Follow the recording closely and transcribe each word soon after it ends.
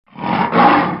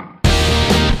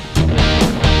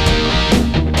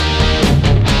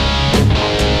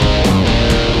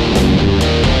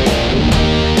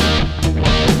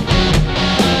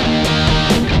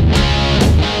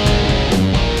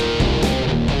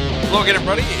Hello again,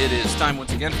 everybody. It is time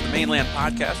once again for the Mainland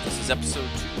Podcast. This is episode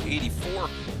 284.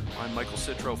 I'm Michael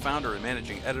Citro, founder and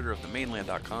managing editor of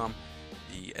themainland.com,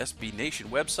 the SB Nation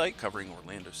website covering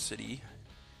Orlando City,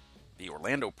 the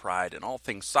Orlando Pride, and all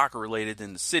things soccer-related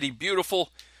in the city. Beautiful.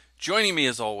 Joining me,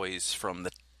 as always, from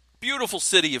the beautiful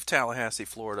city of Tallahassee,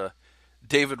 Florida,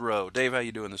 David Rowe. Dave, how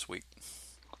you doing this week?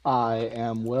 I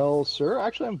am well, sir.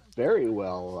 Actually, I'm very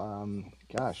well.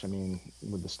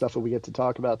 With the stuff that we get to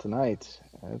talk about tonight,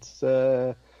 it's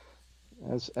as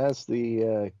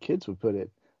the kids would put it,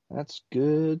 that's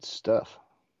good stuff.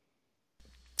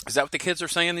 Is that what the kids are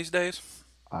saying these days?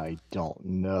 I don't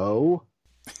know.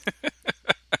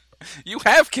 You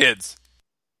have kids.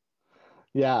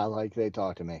 Yeah, like they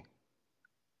talk to me.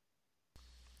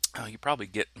 Oh, you probably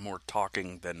get more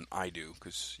talking than I do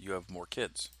because you have more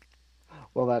kids.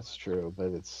 Well, that's true, but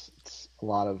it's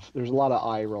there's a lot of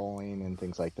eye rolling and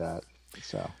things like that.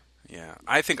 So yeah,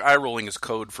 I think eye rolling is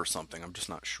code for something. I'm just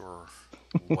not sure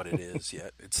what it is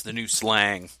yet. It's the new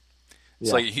slang.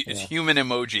 It's human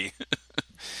emoji.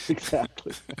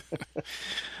 Exactly.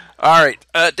 All right,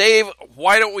 Dave,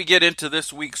 why don't we get into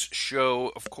this week's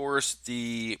show? Of course,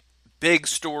 the big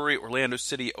story, Orlando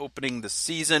City opening the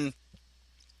season.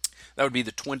 That would be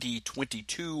the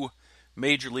 2022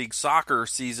 Major League Soccer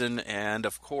season, and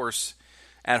of course,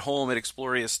 at home at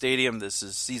Exploria Stadium, this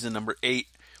is season number 8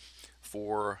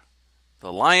 for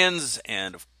the Lions,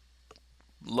 and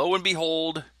lo and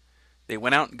behold, they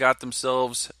went out and got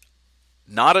themselves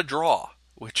not a draw,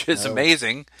 which is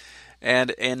amazing,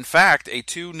 and in fact, a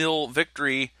 2-0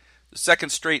 victory, the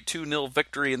second straight 2-0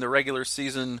 victory in the regular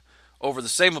season over the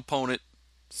same opponent,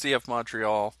 CF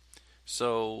Montreal.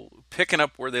 So picking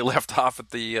up where they left off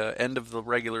at the end of the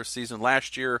regular season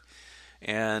last year,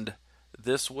 and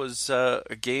this was a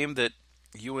game that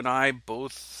you and I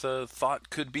both thought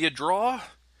could be a draw.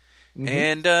 Mm-hmm.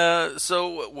 And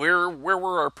so where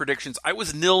were our predictions? I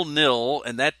was 0-0,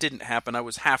 and that didn't happen. I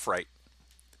was half right.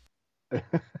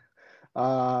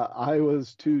 I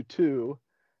was 2-2,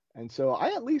 and so I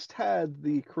at least had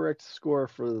the correct score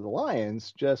for the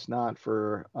Lions, just not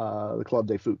for the Club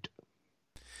de Foot.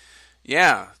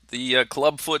 Yeah, the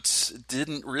Clubfoots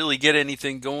didn't really get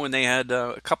anything going. They had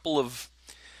a couple of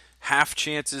half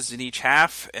chances in each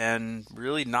half, and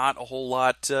really not a whole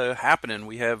lot happening.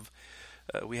 We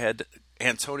had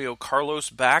Antonio Carlos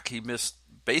back. He missed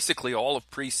basically all of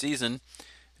preseason.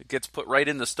 It gets put right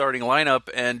in the starting lineup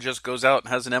and just goes out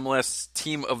and has an MLS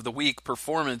Team of the Week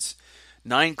performance.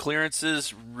 9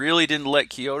 clearances, really didn't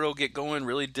let Kyoto get going,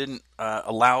 really didn't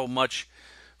allow much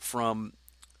from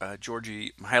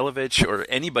Georgi Mihailovic or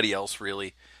anybody else,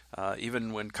 really.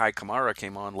 Even when Kai Kamara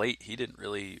came on late, he didn't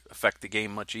really affect the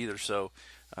game much either. So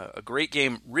a great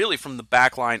game, really, from the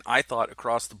back line, I thought,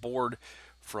 across the board,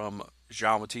 from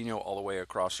João Moutinho all the way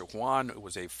across to Juan. It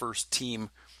was a first-team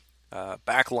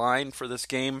back line for this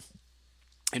game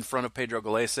in front of Pedro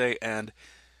Gallese, and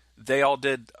they all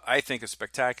did, I think, a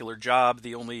spectacular job.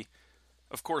 The only,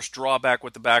 of course, drawback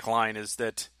with the back line is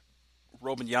that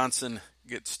Robin Janssen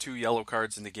gets 2 yellow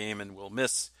cards in the game and will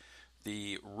miss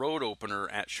the road opener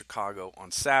at Chicago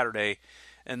on Saturday.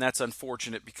 And that's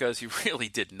unfortunate because he really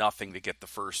did nothing to get the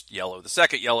first yellow. The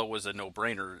second yellow was a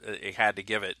no-brainer. He had to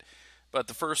give it. But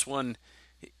the first one,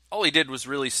 all he did was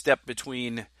really step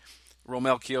between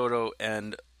Romel Kyoto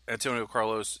and Antonio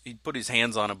Carlos. He put his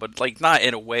hands on him, but not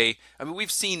in a way. I mean,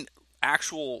 we've seen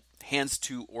actual hands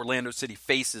to Orlando City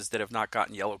faces that have not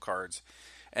gotten yellow cards.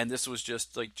 And this was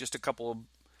just a couple of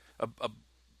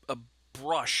a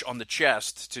brush on the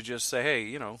chest to just say,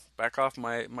 hey, back off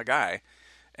my guy.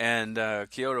 And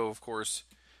Kyoto, of course,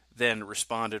 then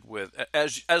responded with,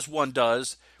 as one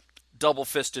does,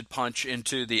 double-fisted punch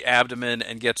into the abdomen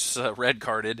and gets red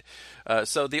carded.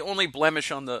 So the only blemish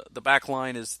on the back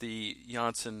line is the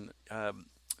Janssen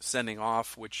sending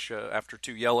off, which after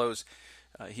 2 yellows,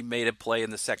 he made a play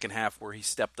in the second half where he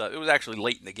stepped up. It was actually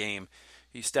late in the game.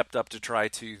 He stepped up to try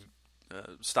to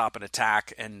stop an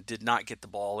attack and did not get the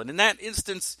ball. And in that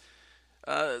instance,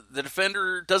 the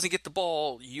defender doesn't get the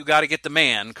ball. You got to get the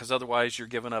man, because otherwise you're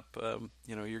giving up.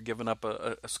 You're giving up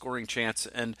a scoring chance.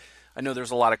 And I know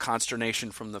there's a lot of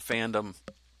consternation from the fandom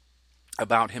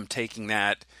about him taking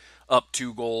that up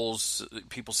 2 goals.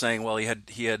 People saying, well, he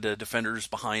had defenders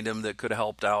behind him that could have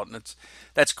helped out, and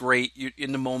that's great.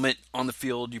 In the moment on the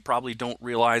field, you probably don't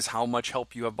realize how much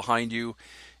help you have behind you,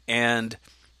 and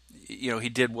he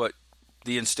did what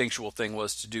the instinctual thing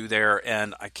was to do there,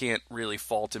 and I can't really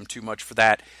fault him too much for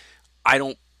that. I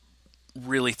don't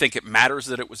really think it matters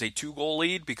that it was a 2-goal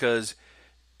lead, because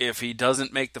if he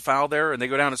doesn't make the foul there and they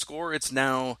go down and score, it's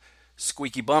now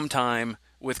squeaky bum time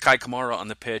with Kai Kamara on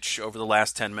the pitch over the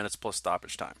last 10 minutes plus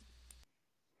stoppage time.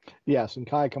 Yes, and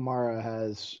Kai Kamara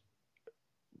has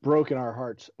broken our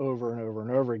hearts over and over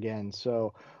and over again.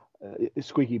 So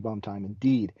squeaky bum time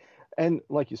indeed. And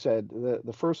like you said,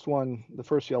 the first one, the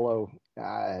first yellow,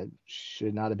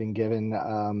 should not have been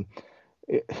given.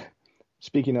 It,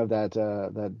 Speaking of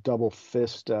that double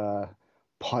fist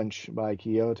punch by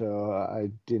Kyoto,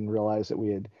 I didn't realize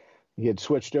that he had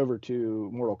switched over to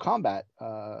Mortal Kombat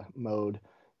mode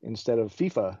instead of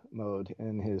FIFA mode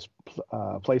in his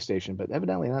PlayStation. But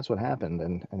evidently that's what happened,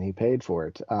 and he paid for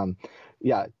it.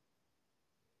 Yeah,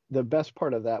 the best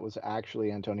part of that was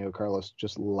actually Antonio Carlos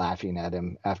just laughing at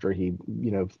him after he,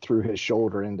 threw his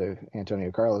shoulder into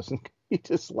Antonio Carlos, and he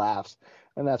just laughs.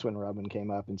 And that's when Robin came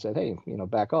up and said, "Hey,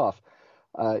 back off."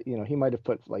 He might have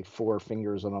put like 4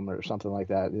 fingers on him or something like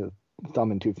that,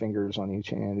 thumb and 2 fingers on each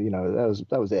hand.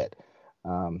 That was it.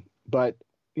 But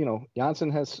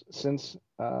Janssen has since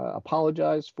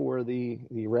apologized for the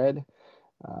red.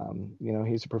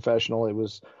 He's a professional.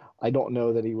 I don't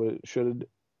know that he should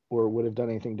or would have done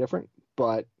anything different,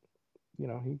 but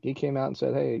he came out and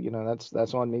said, "Hey,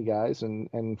 that's on me, guys."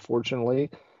 And fortunately,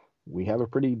 we have a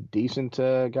pretty decent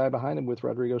guy behind him with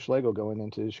Rodrigo Schlegel going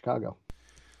into Chicago.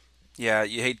 Yeah,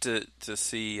 you hate to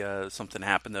see something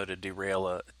happen though to derail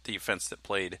a defense that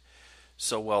played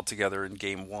so well together in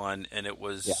game one, and it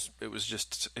was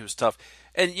tough.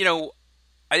 And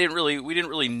we didn't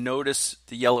really notice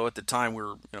the yellow at the time. We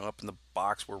were up in the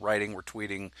box, we're writing, we're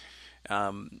tweeting.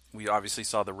 We obviously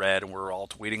saw the red, and we're all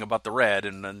tweeting about the red,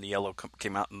 and then the yellow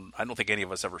came out, and I don't think any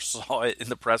of us ever saw it in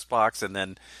the press box. And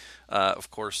then,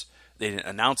 of course, they didn't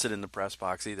announce it in the press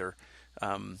box either.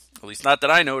 At least not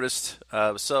that I noticed.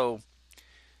 So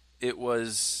it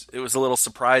was a little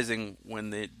surprising when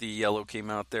the yellow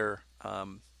came out there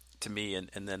to me,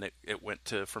 and then it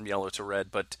went from yellow to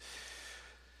red. But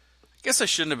I guess I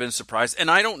shouldn't have been surprised. And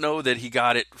I don't know that he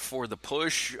got it for the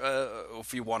push,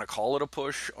 if you want to call it a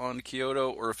push on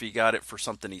Kyoto, or if he got it for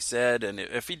something he said. And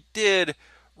if he did,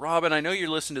 Robin, I know you're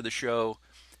listening to the show.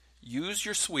 Use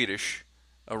your Swedish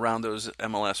around those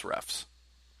MLS refs.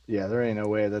 Yeah, there ain't no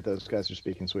way that those guys are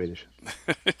speaking Swedish.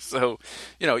 So,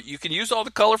 you can use all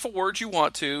the colorful words you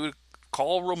want to,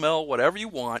 call Rommel whatever you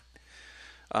want,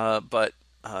 but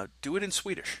do it in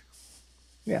Swedish.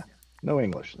 Yeah, no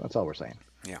English. That's all we're saying.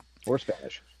 Yeah. Or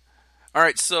Spanish. All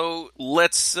right, so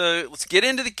let's get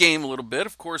into the game a little bit.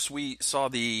 Of course, we saw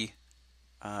the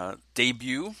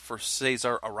debut for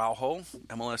Cesar Araujo,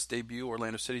 MLS debut,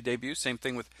 Orlando City debut. Same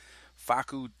thing with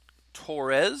Facu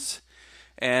Torres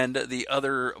and the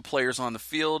other players on the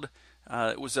field.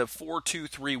 It was a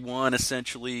 4-2-3-1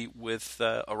 essentially, with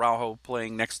Araujo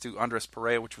playing next to Andres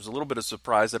Perea, which was a little bit of a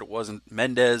surprise that it wasn't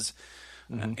Mendez,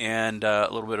 and a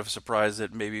little bit of a surprise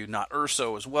that maybe not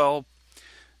Urso as well.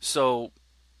 So,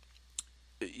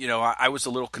 I was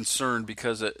a little concerned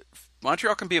because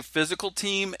Montreal can be a physical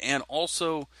team, and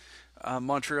also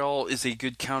Montreal is a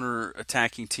good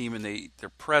counter-attacking team, and their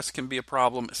press can be a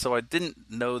problem. So I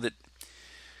didn't know that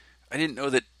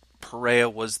Perea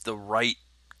was the right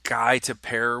guy to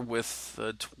pair with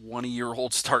a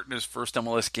 20-year-old starting his first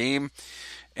MLS game.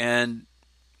 And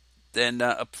then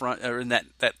up front, or in that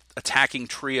attacking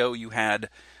trio, you had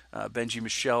Benji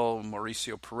Michel,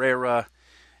 Mauricio Pereira,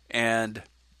 and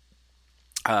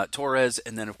Torres.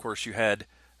 And then, of course, you had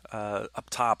up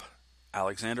top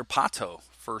Alexander Pato,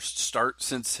 first start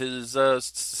since his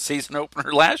season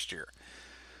opener last year.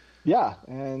 Yeah,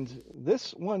 and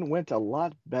this one went a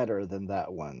lot better than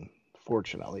that one,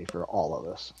 fortunately for all of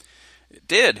us. It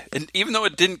did, and even though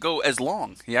it didn't go as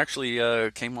long, he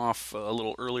actually came off a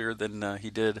little earlier than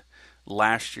he did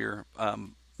last year,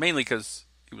 mainly because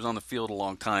he was on the field a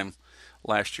long time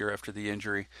last year after the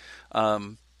injury.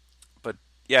 But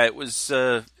yeah, it was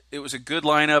a good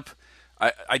lineup.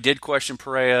 I did question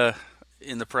Perea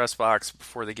in the press box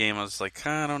before the game. I was like,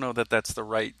 I don't know that that's the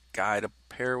right guy to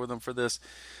pair with him for this.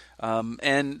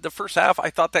 And the first half,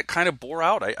 I thought that kind of bore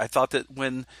out. I thought that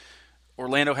when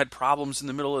Orlando had problems in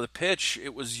the middle of the pitch,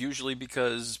 it was usually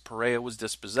because Perea was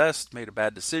dispossessed, made a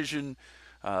bad decision,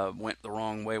 went the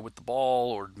wrong way with the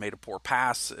ball, or made a poor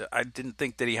pass. I didn't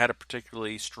think that he had a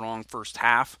particularly strong first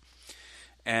half.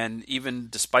 And even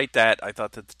despite that, I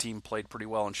thought that the team played pretty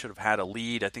well and should have had a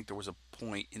lead. I think there was a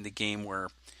point in the game where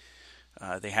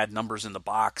they had numbers in the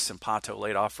box, and Pato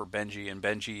laid off for Benji, and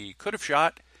Benji could have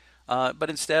shot.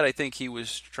 But instead, I think he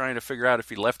was trying to figure out if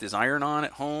he left his iron on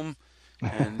at home.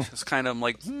 And it's kind of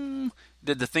like,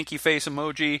 did the thinky face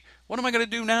emoji. What am I going to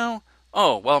do now?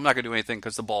 Oh, well, I'm not going to do anything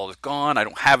because the ball is gone. I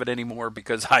don't have it anymore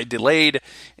because I delayed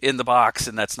in the box,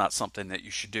 and that's not something that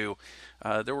you should do.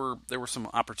 There were some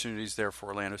opportunities there for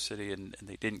Orlando City, and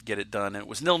they didn't get it done. It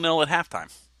was 0-0 at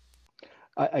halftime.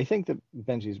 I think that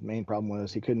Benji's main problem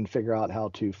was he couldn't figure out how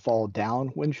to fall down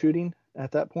when shooting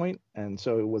at that point, and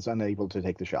so he was unable to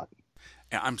take the shot.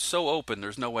 And I'm so open,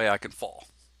 there's no way I can fall.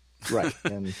 Right,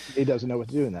 and he doesn't know what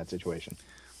to do in that situation.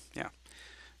 Yeah,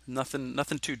 nothing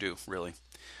to do really.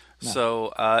 No.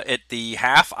 So at the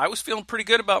half, I was feeling pretty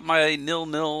good about my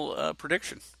 0-0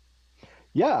 prediction.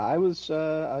 Yeah,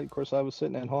 of course, I was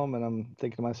sitting at home and I'm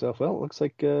thinking to myself, well, it looks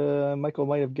like Michael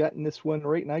might have gotten this one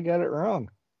right and I got it wrong.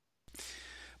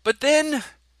 But then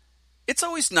it's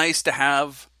always nice to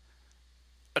have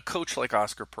a coach like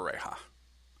Oscar Pareja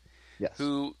Yes.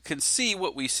 who can see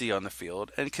what we see on the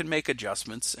field and can make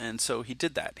adjustments. And so he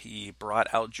did that. He brought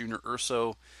out Junior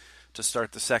Urso to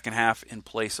start the second half in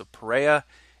place of Perea.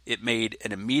 It made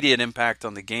an immediate impact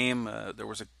on the game. There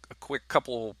was a quick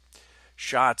couple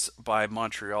shots by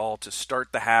Montreal to start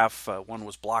the half. One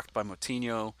was blocked by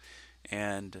Moutinho,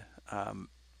 and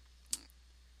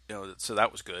so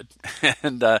that was good.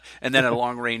 and then a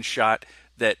long range shot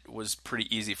that was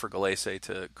pretty easy for Galese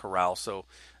to corral. So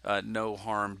no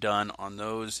harm done on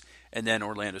those. And then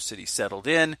Orlando City settled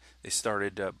in. They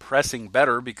started pressing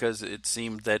better because it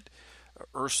seemed that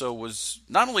Urso was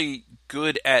not only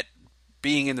good at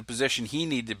being in the position he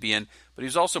needed to be in, but he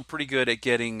was also pretty good at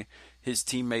getting his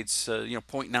teammates,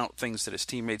 pointing out things that his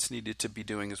teammates needed to be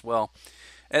doing as well.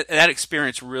 And that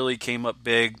experience really came up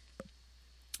big,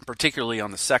 particularly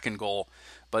on the second goal.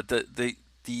 But the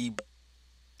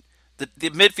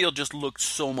midfield just looked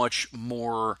so much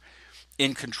more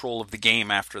in control of the game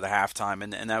after the halftime,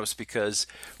 and that was because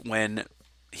when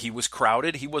he was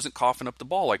crowded, he wasn't coughing up the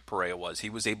ball like Perea was. He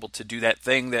was able to do that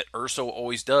thing that Urso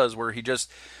always does, where he just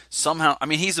somehow,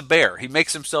 he's a bear. He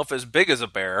makes himself as big as a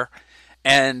bear,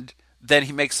 and then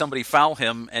he makes somebody foul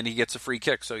him, and he gets a free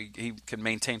kick, so he can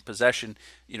maintain possession,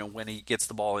 when he gets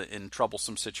the ball in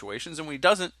troublesome situations. And when he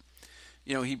doesn't,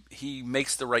 he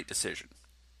makes the right decision.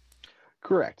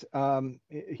 Correct.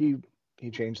 He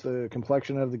changed the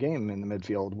complexion of the game in the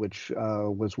midfield, which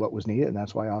was what was needed, and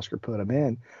that's why Oscar put him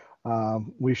in.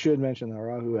 We should mention that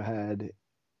Araujo had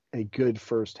a good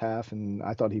first half, and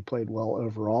I thought he played well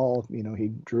overall. He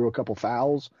drew a couple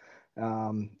fouls,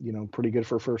 pretty good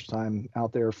for first time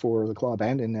out there for the club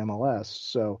and in MLS.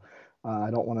 So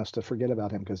I don't want us to forget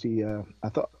about him because I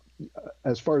thought,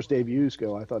 as far as debuts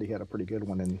go, I thought he had a pretty good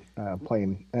one in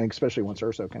playing, and especially once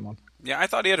Urso came on. Yeah, I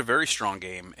thought he had a very strong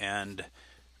game, and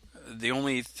the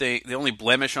only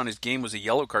blemish on his game was a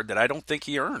yellow card that I don't think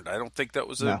he earned. I don't think that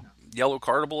was a yellow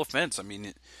cardable offense.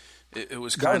 It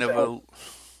was kind of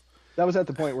that was at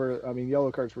the point where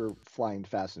yellow cards were flying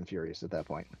fast and furious at that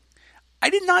point.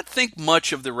 I did not think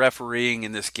much of the refereeing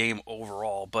in this game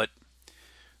overall, but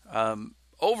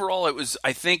overall it was,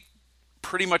 I think,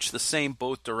 pretty much the same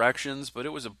both directions. But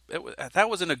that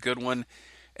wasn't a good one.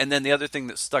 And then the other thing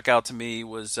that stuck out to me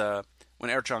was when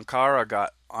Ercan Kara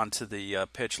got onto the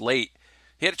pitch late.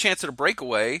 He had a chance at a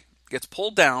breakaway, gets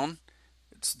pulled down.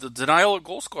 It's the denial of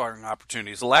goal scoring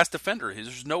opportunity. He's the last defender.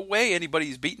 There's no way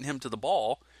anybody's beating him to the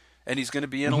ball, and he's going to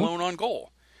be in alone on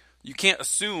goal. You can't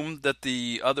assume that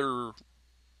the other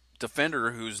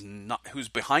defender who's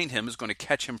behind him is going to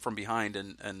catch him from behind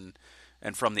and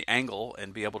from the angle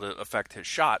and be able to affect his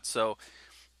shot. So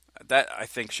that, I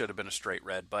think, should have been a straight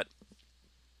red, but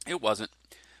it wasn't.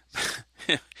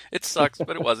 It sucks,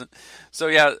 but it wasn't. So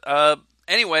yeah.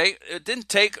 Anyway, it didn't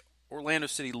take Orlando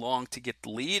City long to get the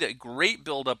lead. A great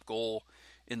build-up goal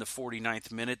in the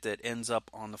 49th minute that ends up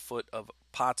on the foot of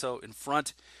Pato in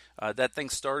front. That thing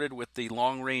started with a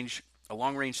long-range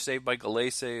save by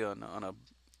Galese on a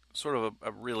sort of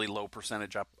a really low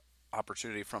percentage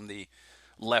opportunity from the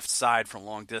left side from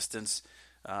long distance.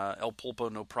 El Pulpo,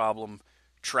 no problem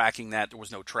tracking that. There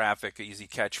was no traffic. Easy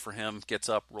catch for him. Gets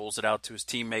up, rolls it out to his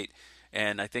teammate,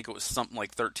 and I think it was something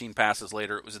like 13 passes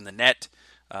later, it was in the net.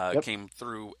 Came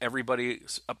through everybody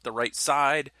up the right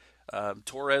side.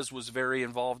 Torres was very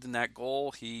involved in that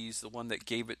goal. He's the one that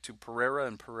gave it to Pereira,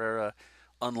 and Pereira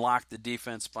unlocked the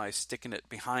defense by sticking it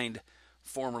behind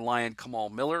former Lion Kamal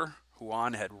Miller.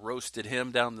 Juan had roasted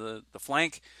him down the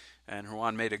flank, and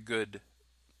Juan made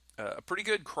a pretty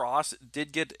good cross.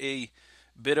 Did get a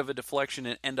bit of a deflection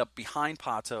and end up behind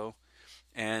Pato.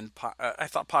 And I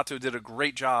thought Pato did a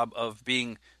great job of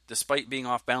despite being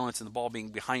off balance and the ball being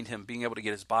behind him, being able to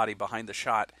get his body behind the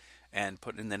shot and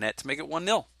put it in the net to make it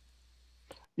 1-0.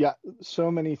 Yeah,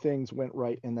 so many things went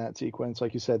right in that sequence.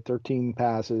 Like you said, 13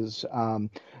 passes. I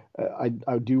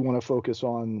do want to focus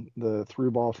on the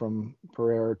through ball from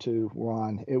Pereira to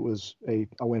Juan. I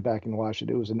went back and watched it.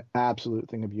 It was an absolute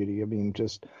thing of beauty.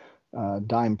 Just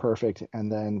dime perfect.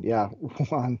 And then,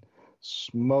 Juan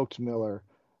smoked Miller.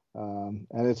 And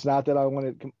it's not that I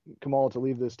wanted Kamal to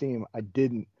leave this team. I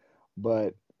didn't.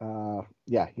 but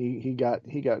yeah, he got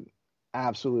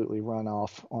absolutely run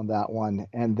off on that one.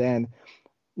 And then,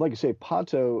 like I say,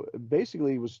 Pato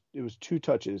basically it was two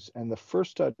touches, and the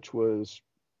first touch was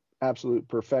absolute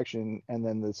perfection, and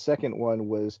then the second one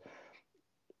was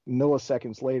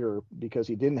milliseconds later because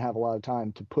he didn't have a lot of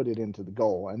time to put it into the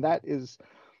goal, and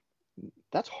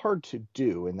that's hard to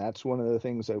do, and that's one of the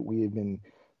things that we have been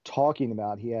talking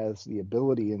about. He has the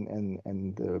ability and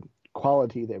the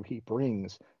quality that he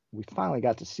brings. We finally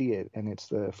got to see it, and it's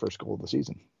the first goal of the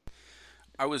season.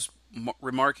 I was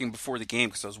remarking before the game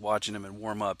because I was watching him in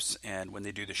warm-ups, and when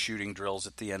they do the shooting drills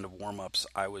at the end of warm-ups,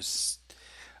 I was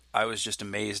just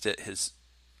amazed at his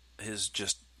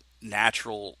just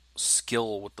natural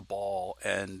skill with the ball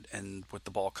and with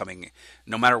the ball coming,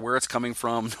 no matter where it's coming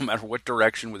from, no matter what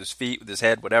direction, with his feet, with his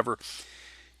head, whatever.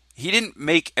 He didn't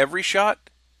make every shot,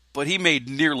 but he made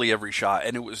nearly every shot,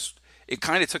 and it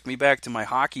kind of took me back to my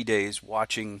hockey days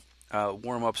watching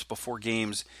warm-ups before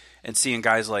games and seeing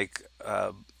guys like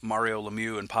Mario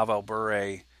Lemieux and Pavel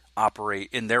Bure operate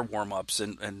in their warm-ups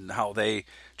and how they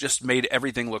just made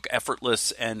everything look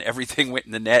effortless and everything went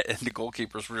in the net, and the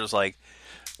goalkeepers were just like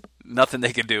nothing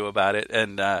they could do about it.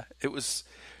 And it was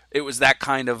that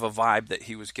kind of a vibe that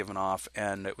he was giving off,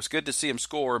 and it was good to see him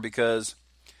score because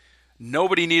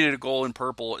nobody needed a goal in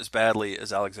purple as badly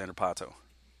as Alexander Pato.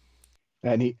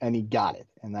 And he got it,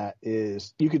 and that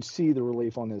is, you could see the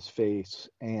relief on his face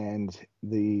and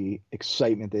the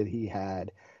excitement that he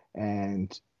had,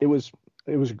 and it was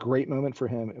a great moment for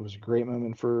him. It was a great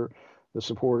moment for the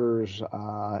supporters,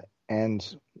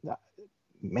 and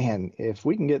man, if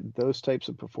we can get those types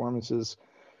of performances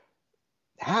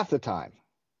half the time,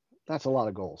 that's a lot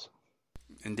of goals.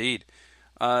 Indeed.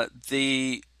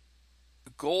 The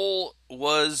goal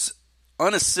was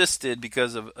unassisted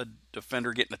because of a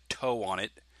defender getting a toe on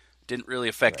it. Didn't really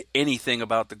affect anything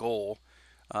about the goal.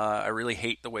 I really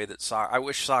hate the way that I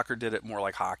wish soccer did it more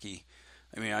like hockey.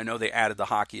 I mean, I know they added the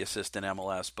hockey assist in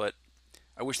MLS, but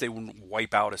I wish they wouldn't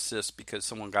wipe out assists because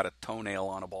someone got a toenail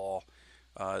on a ball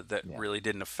that really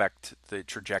didn't affect the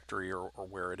trajectory or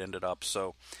where it ended up.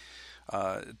 So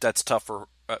that's tougher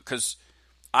because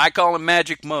I call him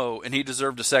Magic Mo, and he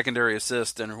deserved a secondary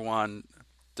assist, and Juan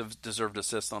deserved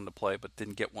assist on the play, but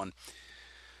didn't get one.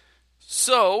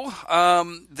 So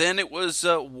then it was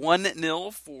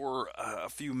 1-0 for a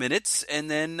few minutes,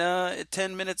 and then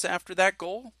 10 minutes after that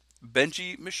goal,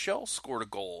 Benji Michel scored a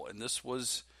goal, and this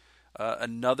was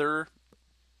another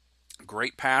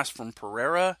great pass from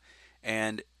Pereira,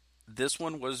 and this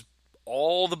one was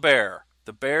all the Bear.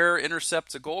 The Bear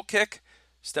intercepts a goal kick,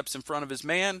 steps in front of his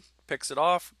man, picks it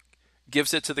off,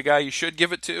 gives it to the guy you should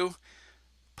give it to.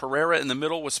 Pereira in the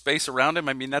middle with space around him.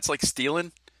 I mean, that's like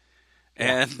stealing.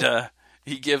 And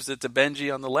he gives it to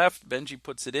Benji on the left. Benji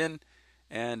puts it in,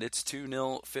 and it's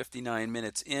 2-0, 59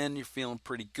 minutes in. You're feeling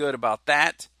pretty good about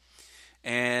that.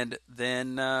 And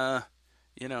then,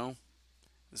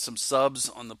 some subs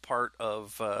on the part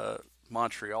of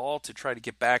Montreal to try to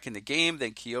get back in the game.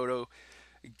 Then Kyoto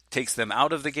takes them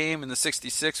out of the game in the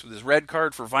 66th with his red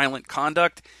card for violent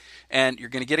conduct. And you're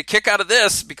going to get a kick out of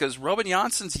this because Robin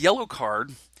Jansson's yellow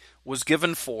card was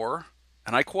given for,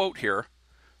 and I quote here,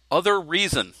 other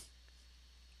reason.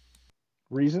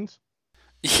 Reasons?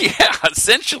 Yeah,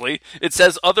 essentially, it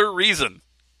says other reason.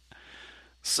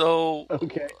 So,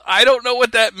 okay. I don't know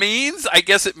what that means. I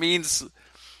guess it means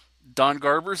Don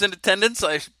Garber's in attendance.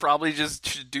 I probably just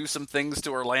should do some things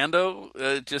to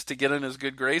Orlando just to get in his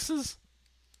good graces.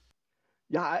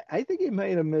 Yeah, I think he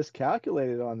might have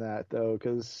miscalculated on that, though,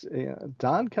 because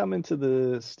Don coming to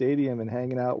the stadium and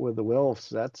hanging out with the Wilfs,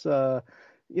 that's, I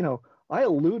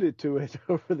alluded to it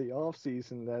over the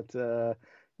offseason that,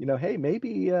 hey,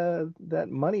 maybe that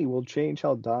money will change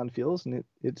how Don feels, and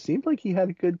it seemed like he had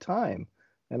a good time.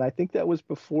 And I think that was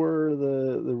before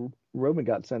the Roman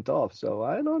got sent off, so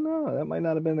I don't know. That might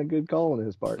not have been a good call on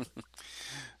his part.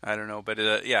 I don't know, but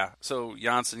so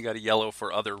Janssen got a yellow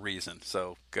for other reason,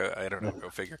 so I don't know, go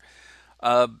figure.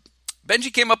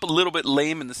 Benji came up a little bit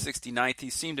lame in the 69th. He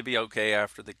seemed to be okay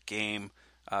after the game.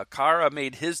 Kara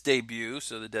made his debut,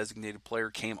 so the designated player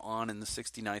came on in the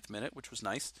 69th minute, which was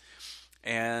nice.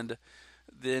 And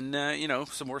then,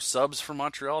 some more subs from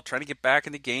Montreal trying to get back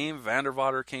in the game.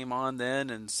 Vandervader came on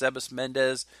then, and Sebas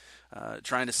Mendez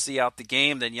trying to see out the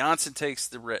game. Then Janssen takes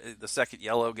the second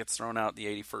yellow, gets thrown out in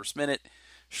the 81st minute.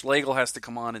 Schlegel has to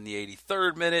come on in the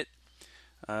 83rd minute.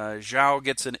 Zhao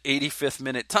gets an 85th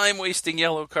minute time-wasting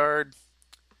yellow card.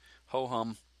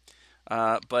 Ho-hum.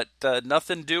 But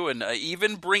nothing doing.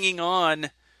 Even bringing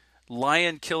on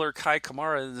Lion Killer Kai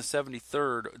Kamara in the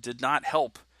 73rd did not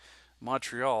help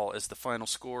Montreal, as the final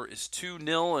score is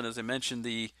 2-0. And as I mentioned,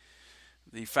 the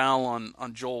The foul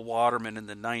on Joel Waterman in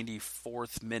the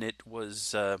 94th minute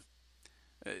was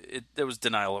it was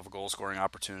denial of a goal scoring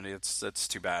opportunity. That's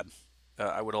too bad.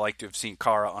 I would have liked to have seen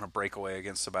Kara on a breakaway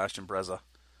against Sebastian Breza.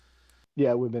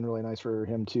 Yeah, it would have been really nice for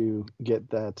him to get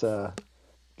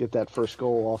that first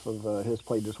goal off of his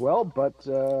plate as well. But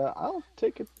I'll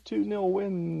take a 2-0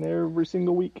 win every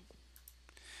single week.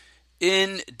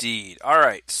 Indeed. All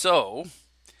right, so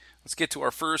let's get to our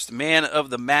first man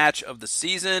of the match of the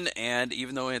season. And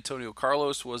even though Antonio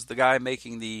Carlos was the guy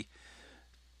making the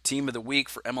team of the week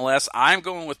for MLS, I'm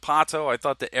going with Pato. I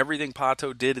thought that everything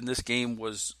Pato did in this game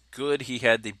was good. He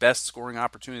had the best scoring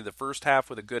opportunity of the first half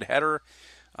with a good header,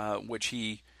 which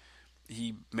he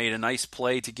made a nice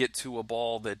play to get to a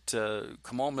ball that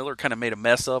Kamal Miller kind of made a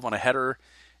mess of on a header,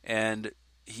 and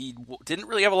he didn't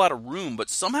really have a lot of room, but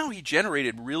somehow he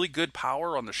generated really good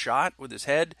power on the shot with his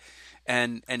head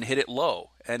and hit it low,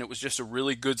 and it was just a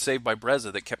really good save by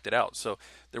Breza that kept it out. So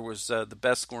there was the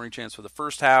best scoring chance for the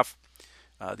first half.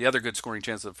 The other good scoring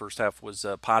chance of the first half was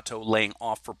Pato laying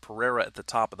off for Pereira at the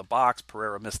top of the box.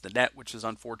 Pereira missed the net, which is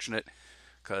unfortunate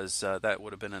because that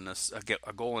would have been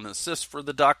a goal and an assist for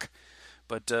the Duck.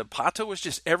 But Pato was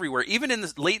just everywhere. Even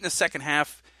late in the second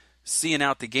half, seeing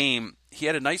out the game, he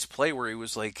had a nice play where he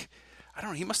was like, I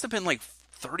don't know, he must have been like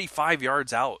 35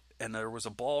 yards out, and there was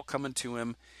a ball coming to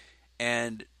him,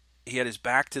 and he had his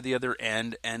back to the other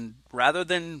end, and rather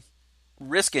than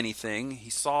risk anything,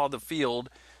 he saw the field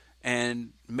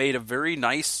and made a very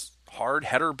nice hard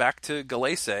header back to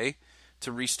Galese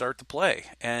to restart the play.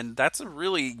 And that's a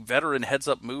really veteran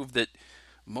heads-up move that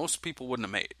most people wouldn't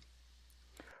have made.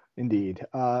 Indeed.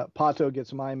 Pato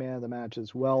gets my man of the match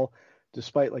as well,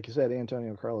 despite, like you said,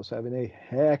 Antonio Carlos having a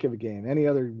heck of a game. Any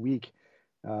other week,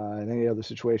 in any other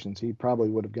situations, he probably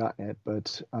would have gotten it.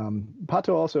 But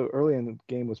Pato also early in the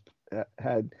game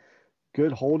had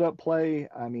good hold-up play.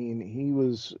 I mean, he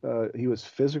was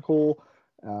physical.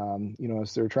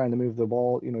 As they're trying to move the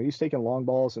ball, he's taking long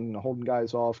balls and holding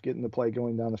guys off, getting the play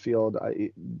going down the field.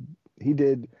 He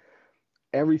did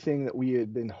everything that we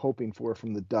had been hoping for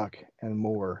from the Duck and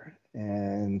more.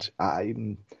 And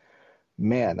I'm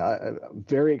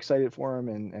very excited for him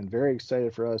and very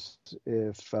excited for us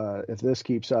if this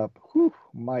keeps up. Whew,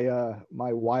 my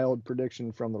wild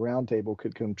prediction from the roundtable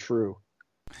could come true.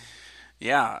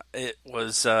 Yeah, it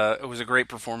was a great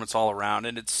performance all around,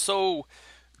 and it's so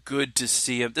good to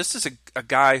see him. This is a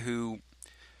guy who,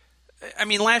 I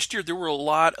mean, last year there were a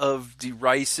lot of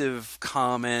derisive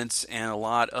comments and a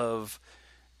lot of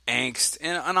angst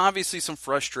and obviously some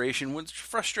frustration. Which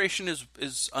frustration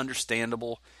is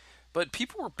understandable, but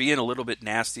people were being a little bit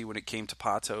nasty when it came to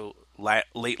Pato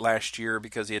late last year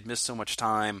because he had missed so much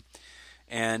time,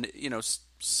 and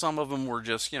some of them were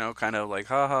just kind of like,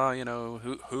 haha,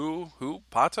 who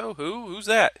Pato, who's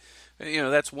that?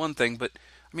 That's one thing, but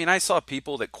I mean, I saw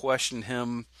people that questioned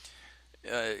him,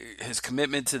 his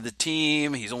commitment to the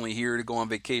team. He's only here to go on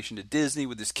vacation to Disney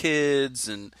with his kids,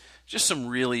 and just some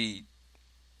really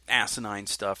asinine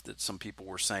stuff that some people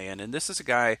were saying. And this is a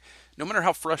guy, no matter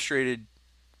how frustrated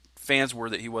fans were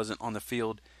that he wasn't on the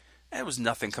field, it was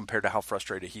nothing compared to how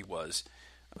frustrated he was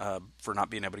for not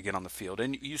being able to get on the field.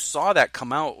 And you saw that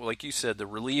come out, like you said, the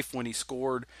relief when he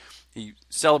scored. He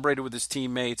celebrated with his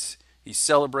teammates. He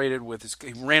celebrated with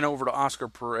he ran over to Oscar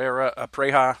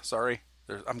Preja, sorry.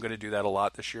 I'm going to do that a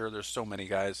lot this year. There's so many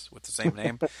guys with the same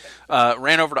name.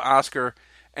 Ran over to Oscar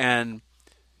and,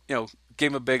 gave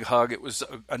him a big hug. It was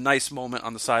a nice moment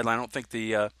on the sideline. I don't think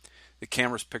the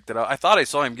cameras picked it up. I thought I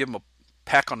saw him give him a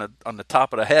peck on the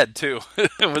top of the head too.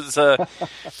 It was,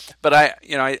 but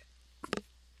I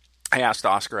asked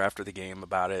Oscar after the game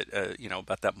about it,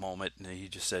 about that moment, and he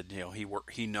just said,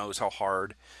 he knows how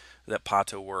hard that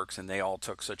Pato works, and they all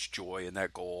took such joy in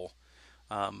that goal.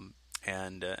 And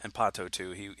Pato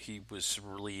too. He was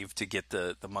relieved to get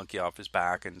the monkey off his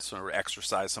back and sort of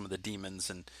exorcise some of the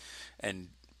demons, and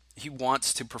he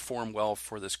wants to perform well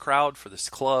for this crowd, for this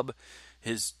club.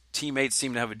 His teammates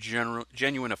seem to have a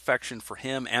genuine affection for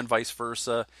him, and vice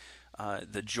versa.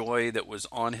 The joy that was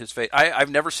on his face. I've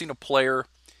never seen a player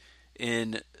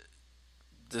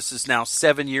this is now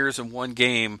 7 years in one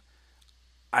game.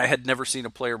 I had never seen a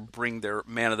player bring their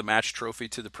man of the match trophy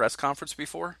to the press conference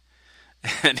before,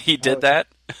 and he did that.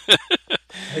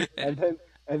 and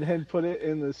then put it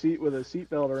in the seat with a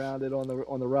seatbelt around it on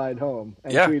the ride home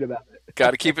and tweet about it.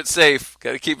 Got to keep it safe.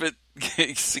 Got to keep it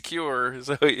secure.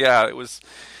 So yeah, it was.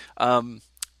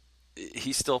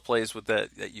 He still plays with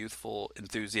that youthful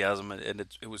enthusiasm, and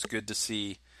it was good to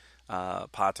see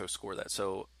Pato score that.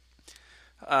 So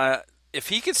if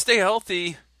he can stay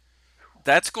healthy,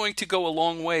 that's going to go a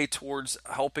long way towards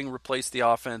helping replace the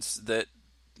offense that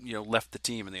left the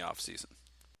team in the offseason.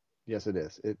 Yes, it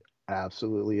is. It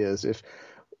absolutely is.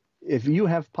 If you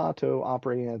have Pato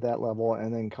operating at that level,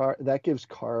 and then that gives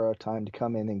Kara time to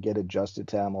come in and get adjusted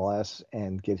to MLS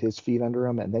and get his feet under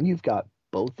him, and then you've got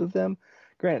both of them.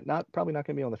 Granted, probably not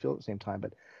going to be on the field at the same time,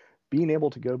 but being able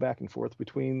to go back and forth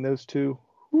between those two,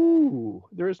 ooh,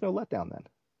 there is no letdown then.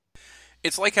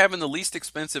 It's like having the least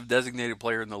expensive designated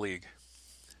player in the league.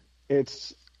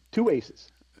 It's two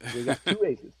aces. We got two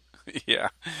aces. Yeah,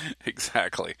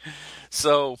 exactly.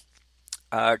 So,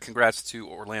 congrats to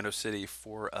Orlando City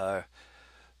for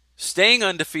staying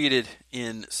undefeated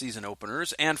in season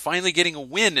openers and finally getting a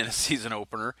win in a season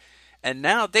opener. And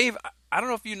now, Dave, I don't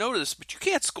know if you noticed, but you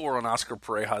can't score on Oscar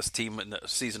Pareja's team in the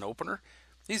season opener.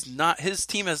 His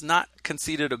team has not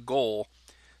conceded a goal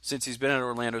since he's been at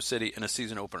Orlando City in a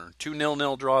season opener.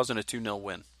 2-0 draws and a 2-0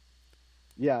 win.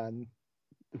 Yeah, and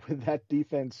with that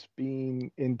defense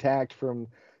being intact from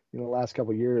the last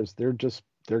couple of years,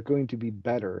 they're going to be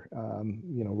better.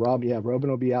 Robin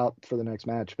will be out for the next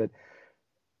match, but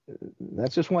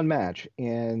that's just one match.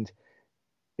 And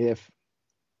if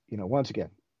once again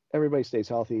everybody stays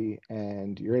healthy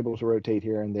and you're able to rotate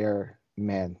here and there,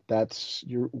 man,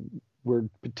 we're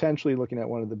potentially looking at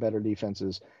one of the better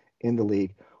defenses in the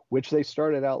league, which they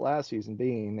started out last season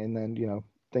being, and then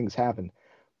things happen.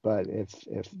 But if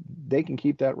they can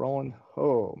keep that rolling,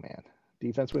 oh man,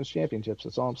 defense wins championships.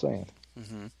 That's all I'm saying.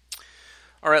 Mm-hmm.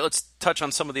 All right, let's touch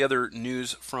on some of the other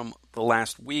news from the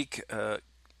last week.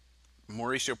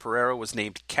 Mauricio Pereira was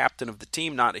named captain of the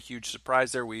team. Not a huge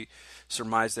surprise there. We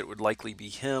surmised that it would likely be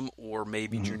him or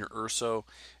maybe Junior Urso,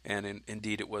 and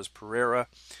indeed it was Pereira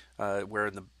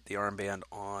wearing the armband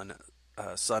on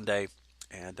Sunday,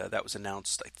 and that was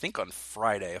announced, I think, on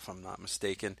Friday, if I'm not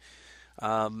mistaken.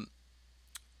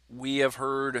 We have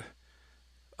heard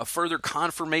a further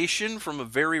confirmation from a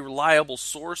very reliable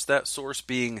source, that source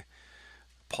being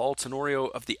Paul Tenorio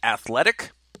of The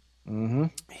Athletic. Mm-hmm.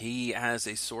 He has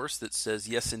a source that says,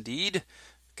 yes, indeed,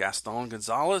 Gaston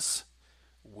Gonzalez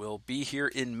will be here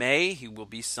in May. He will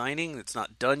be signing. It's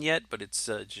not done yet, but it's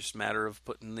just a matter of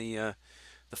putting the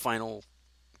final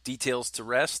details to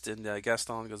rest. And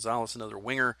Gaston Gonzalez, another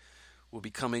winger, will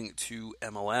be coming to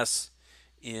MLS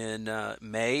in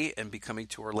May and be coming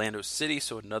to Orlando City.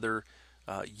 So another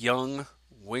young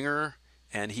winger.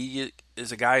 And he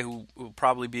is a guy who will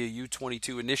probably be a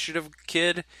U22 initiative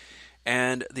kid.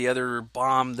 And the other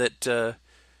bomb that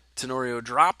Tenorio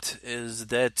dropped is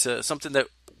that something that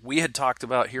we had talked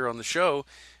about here on the show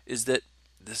is that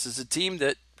this is a team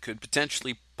that could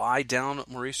potentially buy down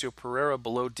Mauricio Pereira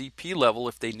below DP level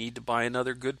if they need to buy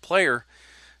another good player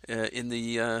in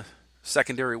the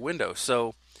secondary window.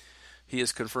 So he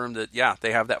has confirmed that, yeah,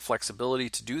 they have that flexibility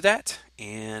to do that,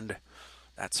 and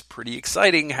that's pretty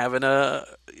exciting having that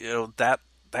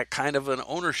kind of an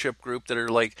ownership group that are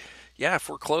like, yeah, if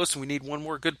we're close and we need one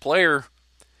more good player,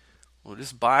 we'll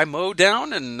just buy Mo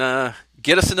down and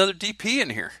get us another DP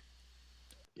in here.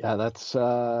 Yeah, that's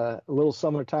a little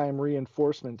summertime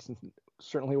reinforcement.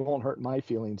 Certainly won't hurt my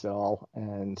feelings at all.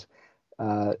 And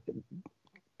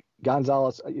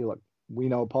Gonzalez, look, we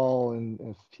know Paul, and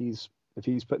if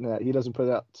he's putting that, he doesn't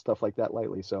put out stuff like that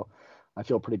lightly. So I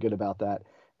feel pretty good about that.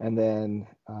 And then,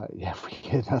 if we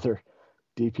get another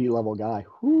DP level guy,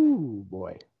 whoo,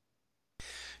 boy.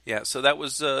 Yeah, so that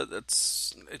was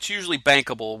it's usually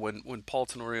bankable when Paul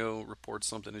Tenorio reports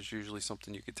something. It's usually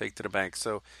something you could take to the bank.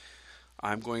 So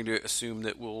I'm going to assume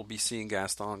that we'll be seeing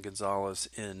Gaston Gonzalez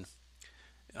in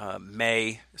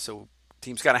May. So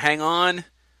team's got to hang on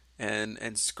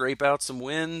and scrape out some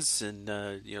wins and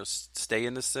stay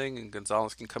in this thing. And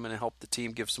Gonzalez can come in and help the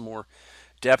team, give some more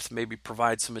depth, maybe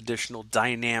provide some additional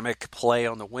dynamic play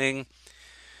on the wing.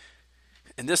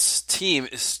 And this team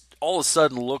is all of a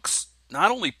sudden looks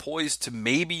not only poised to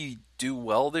maybe do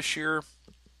well this year.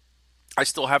 I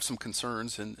still have some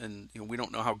concerns, and we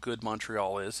don't know how good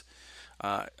Montreal is.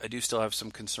 I do still have some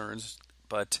concerns,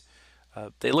 but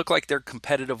they look like they're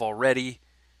competitive already,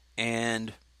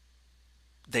 and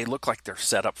they look like they're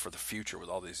set up for the future with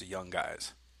all these young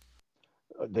guys.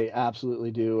 They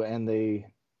absolutely do, and they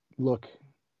look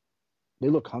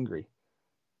hungry.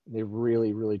 They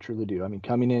really, really, truly do. I mean,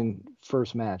 coming in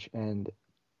first match and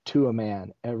to a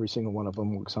man, every single one of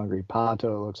them looks hungry.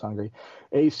 Pato looks hungry.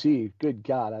 AC, good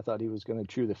God, I thought he was going to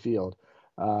chew the field.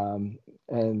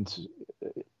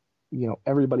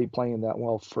 Everybody playing that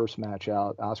well first match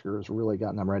out. Oscar has really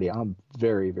gotten them ready. I'm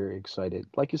very, very excited.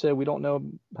 Like you said, we don't know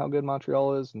how good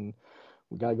Montreal is, and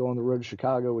we got to go on the road to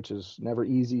Chicago, which is never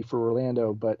easy for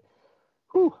Orlando. But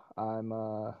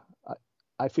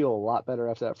I feel a lot better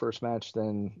after that first match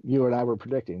than you and I were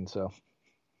predicting. So.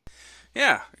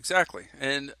 Yeah, exactly.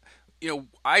 And,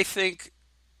 I think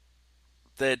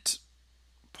that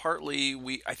partly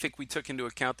I think we took into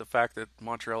account the fact that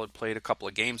Montreal had played a couple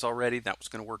of games already. That was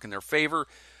going to work in their favor.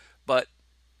 But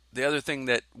the other thing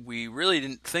that we really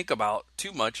didn't think about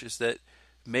too much is that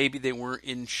maybe they weren't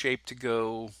in shape to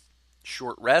go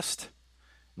short rest.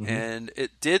 Mm-hmm. And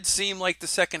it did seem like the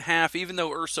second half, even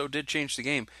though Urso did change the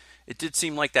game, it did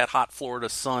seem like that hot Florida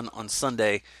sun on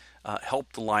Sunday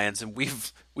helped the Lions. And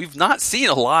we've not seen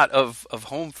a lot of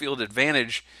home field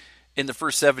advantage in the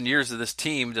first 7 years of this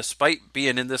team, despite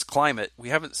being in this climate. We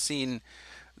haven't seen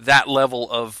that level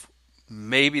of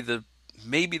maybe the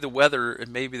weather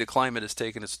and maybe the climate has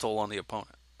taken its toll on the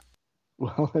opponent.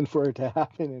 Well, and for it to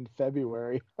happen in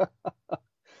February,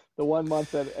 the 1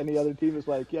 month that any other team is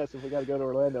like, yes, if we got to go to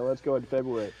Orlando, let's go in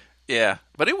February. Yeah,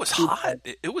 but it was hot.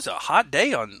 It was a hot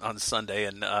day on Sunday,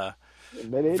 and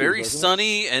very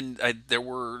sunny, and there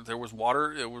was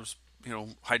water. There was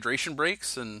hydration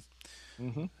breaks, and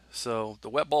so the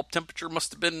wet bulb temperature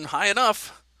must have been high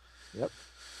enough. Yep.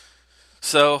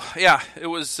 So yeah, it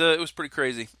was pretty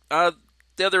crazy.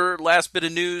 The other last bit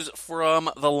of news from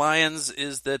the Lions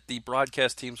is that the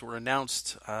broadcast teams were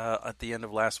announced at the end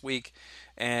of last week.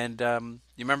 And you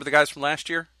remember the guys from last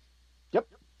year? Yep.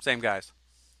 Same guys.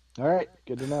 All right.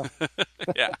 Good to know.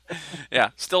 Yeah.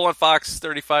 Still on Fox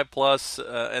 35 Plus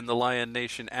and the Lion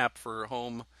Nation app for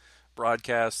home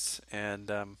broadcasts.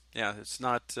 And it's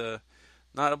not a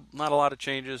lot of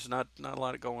changes, not a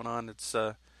lot of going on. It's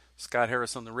Scott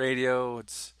Harris on the radio.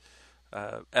 It's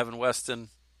Evan Weston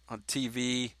on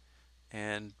TV,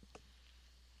 and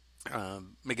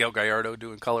Miguel Gallardo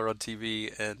doing color on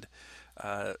TV, and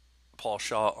Paul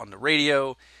Shaw on the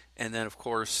radio, and then of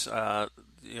course the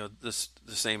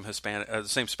same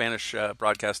Spanish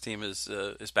broadcast team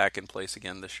is back in place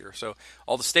again this year. So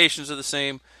all the stations are the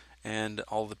same, and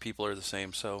all the people are the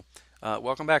same. So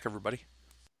welcome back, everybody.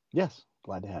 Yes,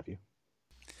 glad to have you.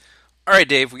 All right,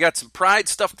 Dave, we got some Pride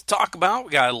stuff to talk about.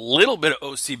 We got a little bit of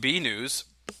OCB news.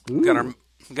 We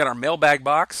got our mailbag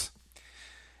box.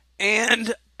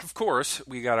 And, of course,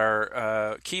 we got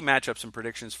our key matchups and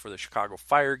predictions for the Chicago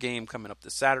Fire game coming up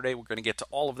this Saturday. We're going to get to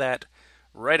all of that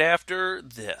right after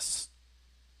this.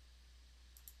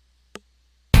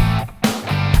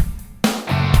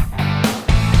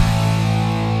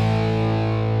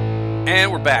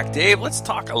 And we're back, Dave. Let's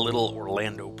talk a little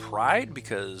Orlando Pride,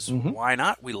 because why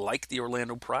not? We like the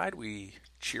Orlando Pride. We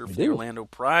cheer for the Orlando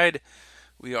Pride.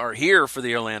 We are here for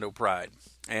the Orlando Pride.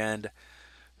 And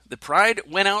the Pride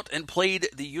went out and played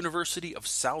the University of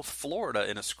South Florida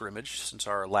in a scrimmage since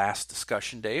our last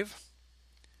discussion, Dave.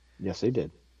 Yes, they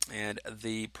did. And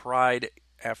the Pride,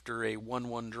 after a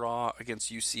 1-1 draw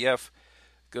against UCF,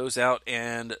 goes out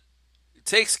and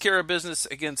takes care of business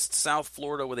against South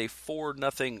Florida with a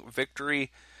 4-0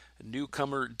 victory.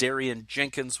 Newcomer Darian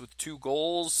Jenkins with 2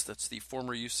 goals. That's the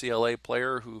former UCLA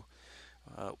player who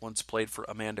once played for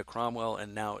Amanda Cromwell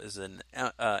and now is an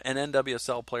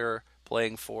NWSL player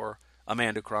playing for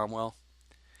Amanda Cromwell.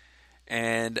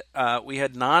 And we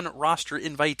had non-roster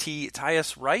invitee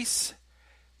Tyus Rice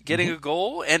getting a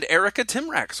goal and Erica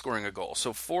Timrak scoring a goal.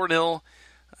 So 4-0,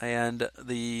 and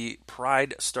the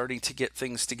Pride starting to get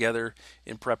things together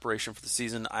in preparation for the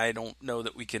season. I don't know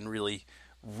that we can really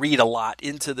read a lot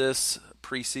into this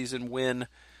preseason win,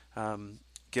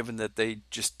 given that they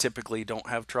just typically don't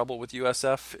have trouble with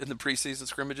USF in the preseason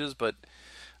scrimmages, but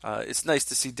it's nice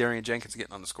to see Darian Jenkins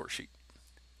getting on the score sheet.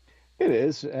 It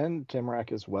is, and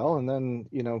Timrak as well. And then,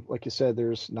 like you said,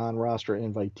 there's non-roster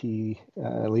invitee,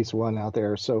 at least one out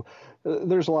there. So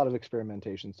there's a lot of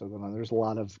experimentation still going on. There's a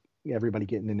lot of everybody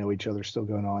getting to know each other still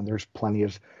going on. There's plenty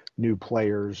of new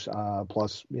players,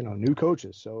 plus, new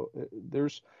coaches. So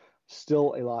there's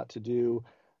still a lot to do.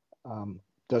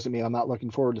 Doesn't mean I'm not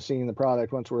looking forward to seeing the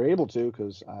product once we're able to,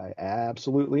 because I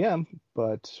absolutely am.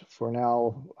 But for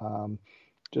now,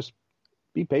 just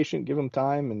be patient, give them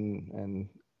time, and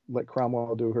let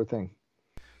Cromwell do her thing.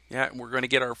 Yeah, we're going to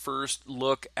get our first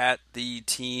look at the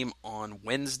team on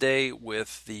Wednesday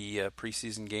with the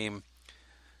preseason game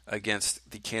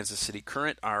against the Kansas City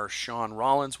Current. Our Sean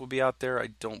Rollins will be out there. I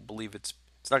don't believe it's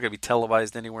not going to be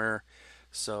televised anywhere,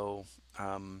 so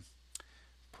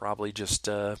probably just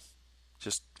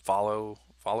follow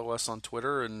us on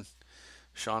Twitter, and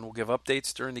Sean will give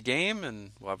updates during the game,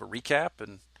 and we'll have a recap,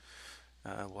 and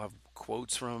we'll have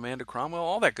quotes from Amanda Cromwell,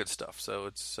 all that good stuff. So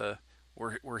it's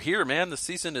we're here, man. The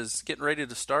season is getting ready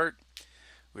to start.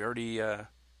 We already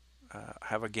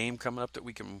have a game coming up that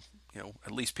we can,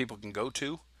 at least people can go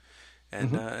to,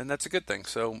 and that's a good thing.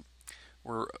 So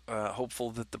we're hopeful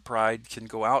that the Pride can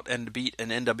go out and beat an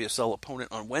NWSL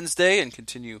opponent on Wednesday and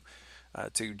continue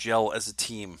to gel as a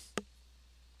team.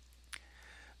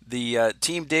 The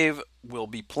team, Dave, will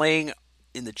be playing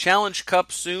in the Challenge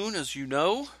Cup soon, as you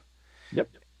know. Yep.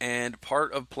 And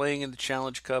part of playing in the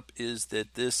Challenge Cup is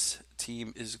that this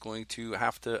team is going to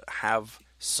have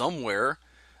somewhere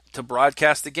to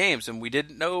broadcast the games. And we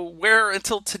didn't know where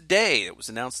until today. It was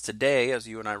announced today, as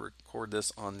you and I record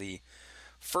this on the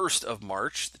 1st of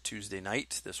March, the Tuesday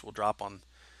night. This will drop on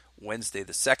Wednesday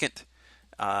the 2nd.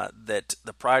 That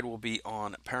the Pride will be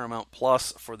on Paramount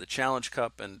Plus for the Challenge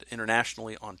Cup and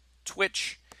internationally on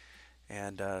Twitch.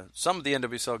 And some of the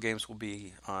NWSL games will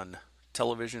be on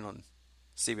television, on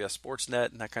CBS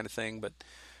Sportsnet and that kind of thing. But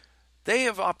they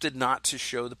have opted not to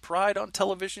show the Pride on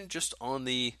television, just on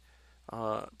the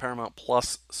Paramount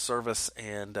Plus service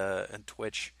and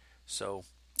Twitch. So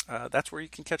that's where you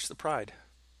can catch the Pride.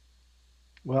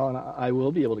 Well, and I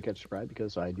will be able to catch the Pride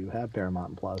because I do have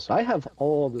Paramount Plus. I have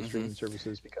all of the streaming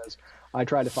services because I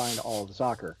try to find all of the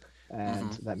soccer,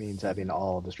 and that means having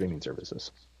all of the streaming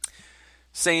services.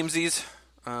 Samesies.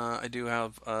 I do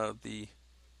have the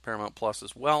Paramount Plus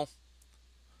as well.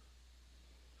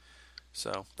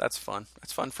 So that's fun.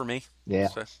 That's fun for me. Yeah.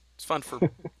 So it's fun for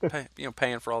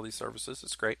paying for all these services.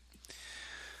 It's great.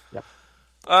 Yep.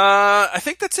 I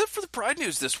think that's it for the Pride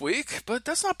news this week, but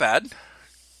that's not bad.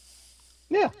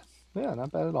 Yeah,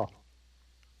 not bad at all.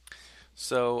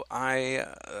 So I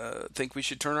think we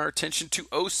should turn our attention to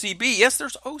OCB. Yes,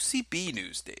 there's OCB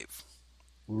news, Dave.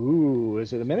 Ooh,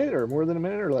 is it a minute or more than a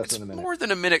minute or less It's than a minute? more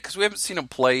than a minute because we haven't seen them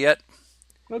play yet.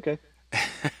 Okay.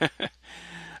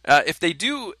 If they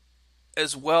do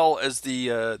as well as the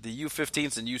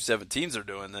U15s and U17s are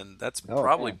doing, then that's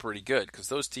probably pretty good because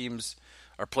those teams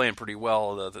are playing pretty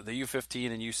well. The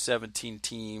U15 and U17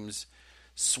 teams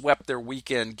swept their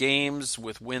weekend games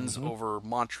with wins over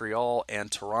Montreal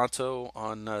and Toronto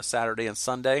on Saturday and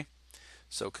Sunday.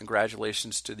 So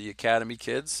congratulations to the Academy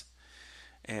kids.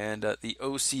 And the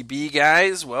OCB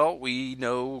guys, well, we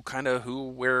know kind of who,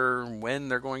 where, when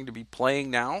they're going to be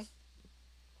playing now,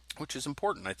 which is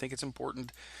important. I think it's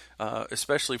important,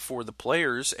 especially for the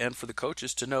players and for the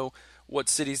coaches, to know what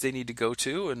cities they need to go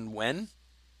to and when.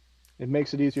 It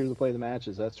makes it easier to play the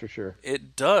matches, that's for sure.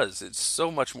 It does. It's so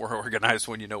much more organized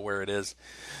when you know where it is.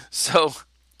 So,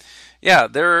 yeah,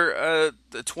 the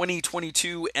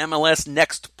 2022 MLS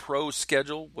Next Pro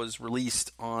schedule was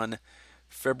released on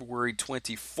February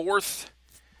 24th,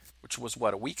 which was,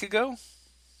 a week ago?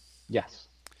 Yes.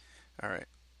 All right.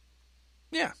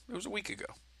 Yeah, it was a week ago.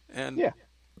 And yeah.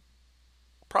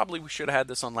 Probably we should have had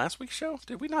this on last week's show.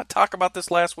 Did we not talk about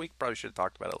this last week? Probably should have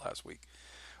talked about it last week.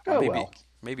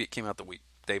 Maybe it came out the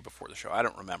day before the show. I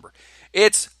don't remember.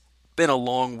 It's been a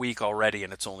long week already,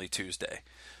 and it's only Tuesday.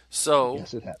 So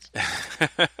yes, it has.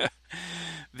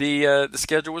 the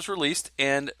schedule was released,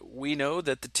 and we know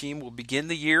that the team will begin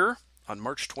the year on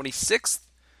March 26th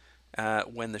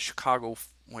when Chicago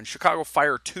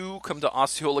Fire 2 come to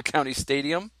Osceola County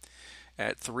Stadium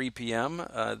at 3 p.m.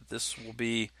 This will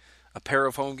be a pair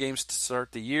of home games to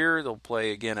start the year. They'll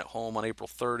play again at home on April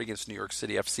 3rd against New York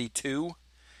City FC 2.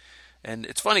 And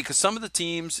it's funny because some of the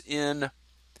teams in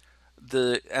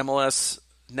the MLS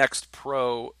Next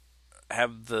Pro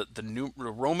have the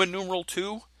Roman numeral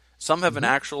 2. Some have an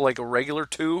actual, like a regular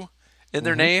 2 in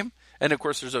their name. And, of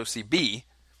course, there's OCB,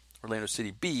 Orlando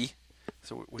City B,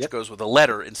 which goes with a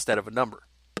letter instead of a number.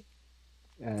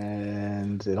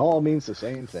 And it all means the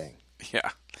same thing. Yeah.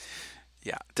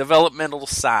 Developmental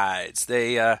sides.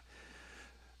 The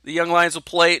Young Lions will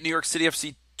play at New York City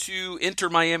FC 2, Inter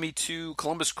Miami 2,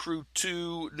 Columbus Crew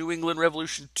 2, New England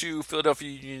Revolution 2,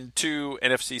 Philadelphia Union 2,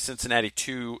 and FC Cincinnati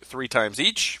 2 3 times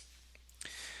each.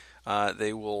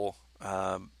 They will,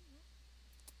 that's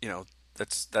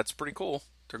pretty cool.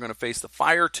 They're going to face the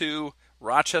Fire 2,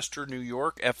 Rochester, New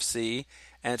York FC,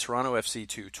 and Toronto FC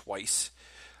 2 twice.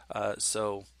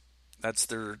 So that's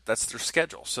their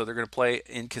schedule. So they're going to play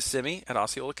in Kissimmee at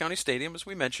Osceola County Stadium, as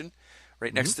we mentioned,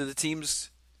 right next to the team's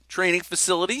training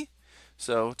facility.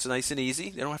 So it's nice and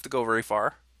easy. They don't have to go very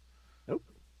far. Nope.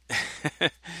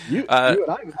 You and I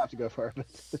would have to go far.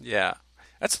 Yeah.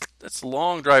 That's a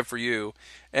long drive for you.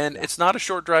 And it's not a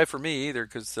short drive for me either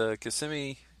because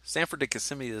Sanford to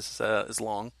Kissimmee is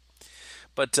long.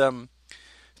 But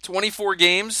 24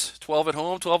 games, 12 at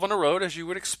home, 12 on the road, as you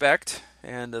would expect.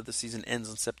 And the season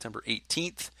ends on September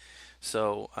 18th.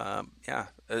 So,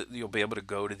 you'll be able to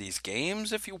go to these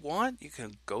games if you want. You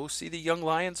can go see the Young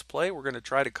Lions play. We're going to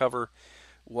try to cover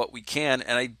what we can.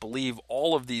 And I believe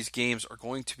all of these games are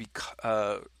going to be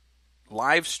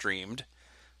live streamed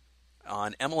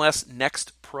on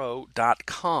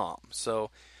MLSNextPro.com. So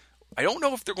I don't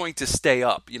know if they're going to stay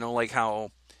up. Like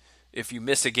how if you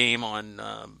miss a game on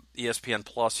ESPN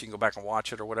Plus, you can go back and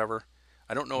watch it or whatever.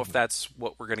 I don't know if that's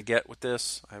what we're going to get with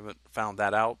this. I haven't found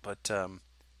that out, but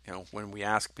when we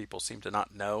ask, people seem to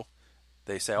not know.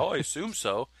 They say, "Oh, I assume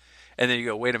so," and then you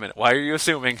go, "Wait a minute, why are you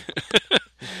assuming?"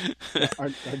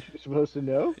 Aren't you supposed to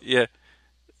know? Yeah,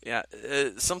 yeah.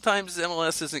 Sometimes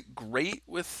MLS isn't great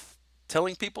with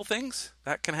telling people things.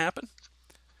 That can happen.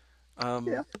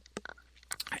 Yeah.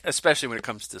 Especially when it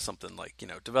comes to something like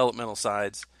developmental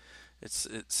sides.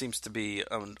 It seems to be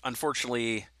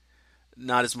unfortunately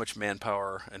not as much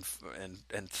manpower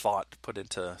and thought put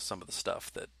into some of the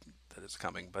stuff that is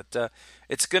coming. But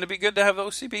it's going to be good to have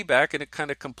OCB back, and it kind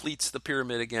of completes the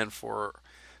pyramid again for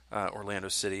Orlando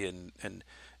City. And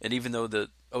even though the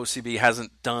OCB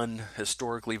hasn't done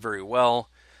historically very well,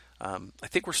 I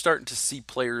think we're starting to see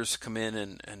players come in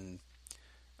and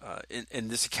in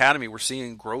this academy. We're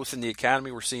seeing growth in the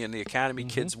academy. We're seeing the academy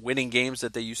kids winning games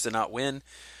that they used to not win.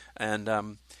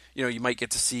 And, you might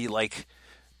get to see, like,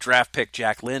 draft pick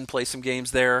Jack Lynn play some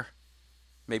games there.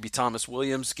 Maybe Thomas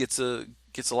Williams gets a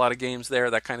lot of games there,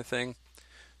 that kind of thing.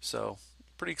 So,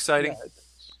 pretty exciting.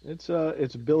 Yeah,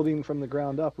 it's building from the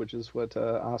ground up, which is what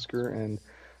Oscar and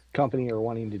company are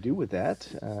wanting to do with that,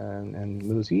 and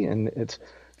Muzi. And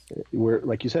we're,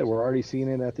 like you said, we're already seeing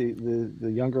it at the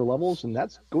younger levels, and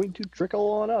that's going to trickle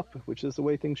on up, which is the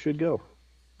way things should go.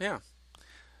 Yeah.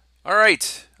 All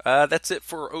right. That's it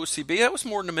for OCB. That was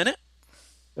more than a minute.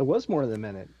 It was more than a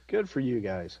minute. Good for you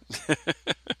guys.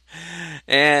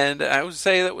 And I would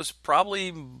say that was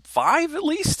probably 5 at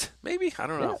least, maybe. I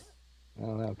don't know. I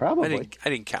don't know. Probably. I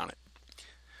didn't count it.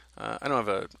 I don't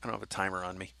have a timer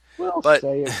on me. Well, but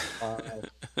say it's 5.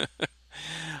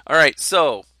 All right.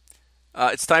 So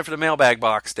it's time for the mailbag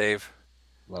box, Dave.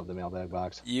 Love the mailbag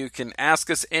box. You can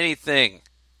ask us anything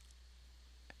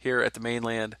here at the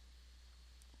Mainland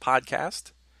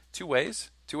Podcast. Two ways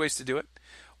to do it.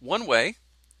 One way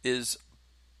is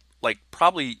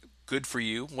probably good for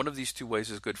you. One of these two ways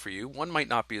is good for you. One might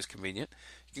not be as convenient.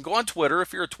 You can go on Twitter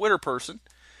if you're a Twitter person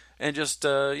and just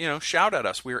shout at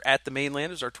us. We're at the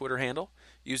Mainland is our Twitter handle.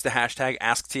 Use the hashtag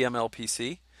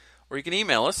AskTMLPC, or you can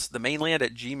email us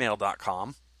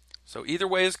themainland@gmail.com. So either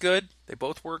way is good. They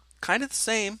both work kind of the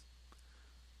same.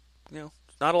 Not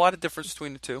a lot of difference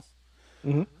between the two.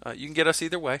 Mm-hmm. You can get us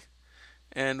either way.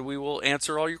 And we will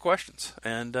answer all your questions,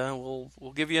 and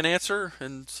we'll give you an answer.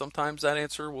 And sometimes that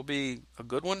answer will be a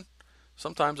good one.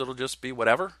 Sometimes it'll just be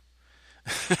whatever,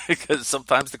 because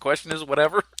sometimes the question is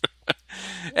whatever,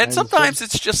 and sometimes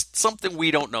it's just something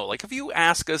we don't know. Like if you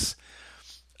ask us,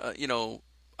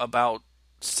 about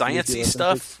sciencey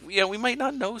stuff, we might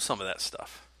not know some of that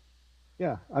stuff.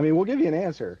 Yeah, I mean, we'll give you an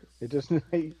answer. It just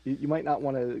you might not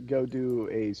want to go do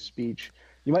a speech.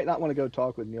 You might not want to go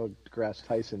talk with Neil deGrasse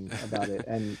Tyson about it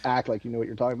and act like you know what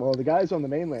you're talking about. Well, the guys on the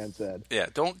Mainland said. Yeah,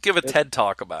 don't give a TED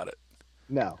talk about it.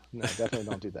 No, definitely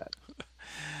don't do that.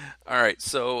 All right,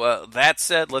 so that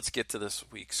said, let's get to this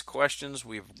week's questions.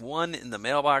 We have one in the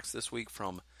mailbox this week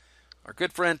from our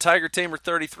good friend Tiger Tamer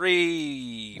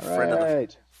 33, friend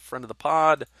of the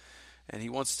pod, and he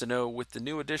wants to know, with the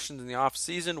new additions in the off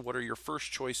season, what are your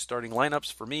first choice starting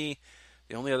lineups? For me,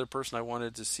 the only other person I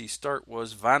wanted to see start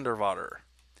was Van der Vader.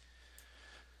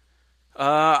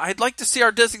 I'd like to see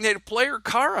our designated player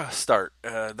Kara start.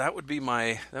 That would be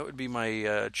my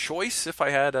choice if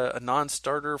I had a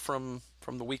non-starter from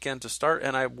the weekend to start,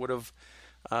 and I would have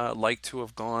liked to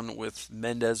have gone with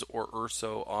Mendez or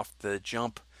Urso off the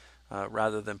jump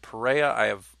rather than Pereira. I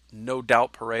have no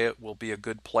doubt Pereira will be a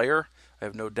good player. I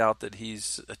have no doubt that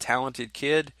he's a talented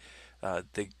kid.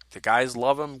 The guys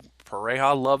love him.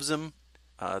 Pereira loves him.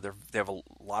 They have a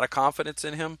lot of confidence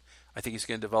in him. I think he's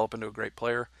going to develop into a great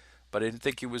player. But I didn't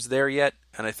think he was there yet,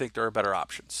 and I think there are better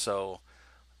options. So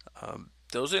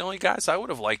those are the only guys I would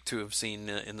have liked to have seen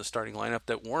in the starting lineup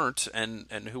that weren't,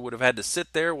 and who would have had to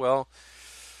sit there. Well,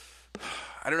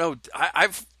 I don't know.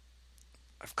 I've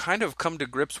kind of come to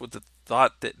grips with the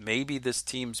thought that maybe this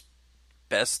team's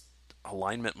best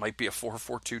alignment might be a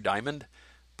 4-4-2 diamond,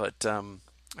 but and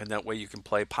that way you can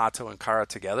play Pato and Kara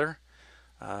together,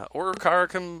 or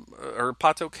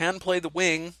Pato can play the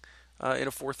wing. In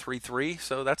a 4-3-3,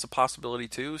 so that's a possibility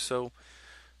too. So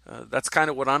that's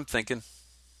kind of what I'm thinking.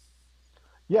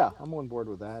 Yeah, I'm on board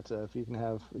with that. If you can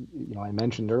have, I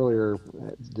mentioned earlier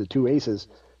the two aces.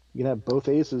 You can have both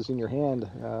aces in your hand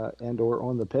and or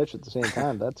on the pitch at the same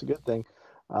time. That's a good thing.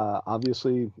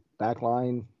 Obviously,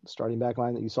 starting back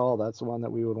line that you saw, that's the one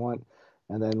that we would want.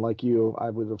 And then, like you,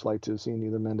 I would have liked to have seen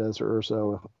either Mendez or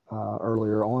Urso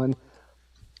earlier on.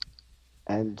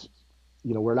 And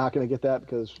we're not going to get that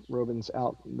because Robin's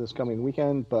out this coming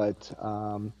weekend, but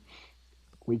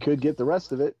we could get the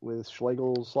rest of it with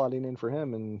Schlegel slotting in for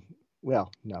him. And,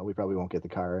 well, no, we probably won't get the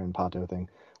Kara and Pato thing.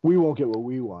 We won't get what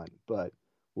we want, but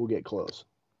we'll get close.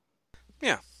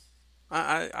 Yeah.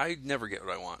 I never get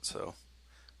what I want, so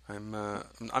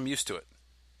I'm used to it.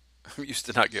 I'm used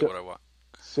to not get So what I want.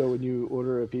 so when you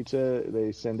order a pizza,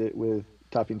 they send it with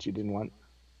toppings you didn't want.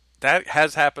 That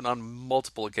has happened on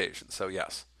multiple occasions, so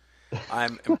yes.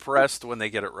 I'm impressed when they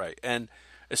get it right. And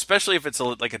especially if it's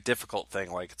like a difficult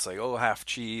thing, like it's like, oh, half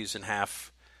cheese and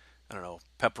half, I don't know,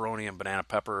 pepperoni and banana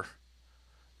pepper.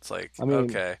 It's like, I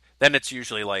mean, okay. Then it's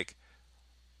usually like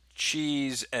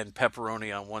cheese and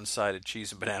pepperoni on one side and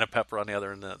cheese and banana pepper on the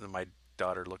other. And then my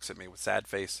daughter looks at me with sad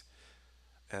face,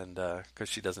 and because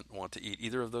she doesn't want to eat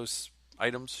either of those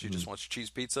items, she just mm, wants cheese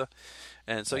pizza.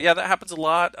 And so yeah. yeah, that happens a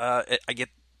lot. I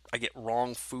get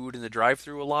wrong food in the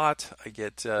drive-through a lot. I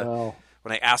get Well,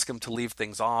 when I ask them to leave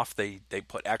things off, they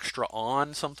put extra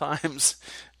on sometimes.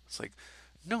 It's like,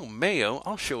 no mayo.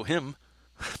 I'll show him.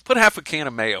 Put half a can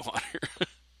of mayo on here.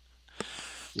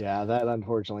 yeah, that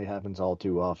unfortunately happens all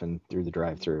too often through the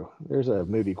drive-through. There's a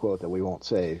movie quote that we won't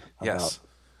say about Yes,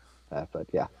 that, but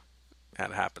yeah.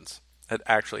 that happens. It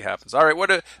actually happens. All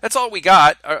right, that's all we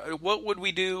got. What would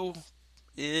we do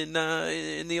in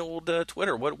the old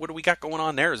Twitter? What do we got going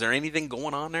on there? Is there anything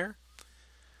going on there?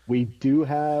 We do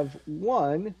have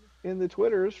one in the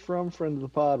Twitters from friend of the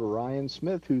pod, Ryan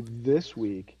Smith, who this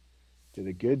week did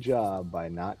a good job by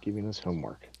not giving us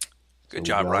homework. Good So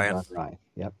job, well Ryan. done, Ryan.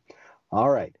 Yep. All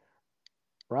right.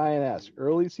 Ryan asks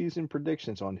early season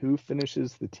predictions on who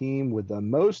finishes the team with the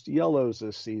most yellows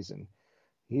this season.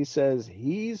 He says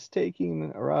he's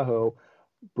taking Araujo,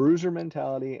 bruiser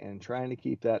mentality, and trying to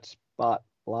keep that spot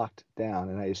locked down.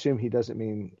 And I assume he doesn't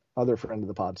mean other friend of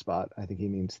the pod spot. I think he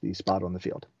means the spot on the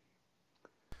field.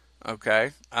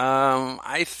 Okay.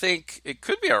 I think it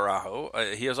could be Araujo.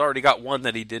 He has already got one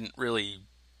that he didn't really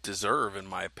deserve, in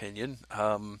my opinion.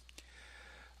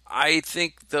 I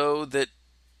think, though, that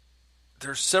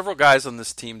there's several guys on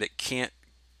this team that can't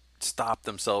stop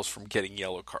themselves from getting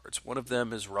yellow cards. One of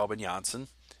them is Robin Janssen.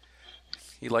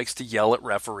 He likes to yell at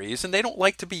referees, and they don't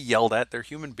like to be yelled at. They're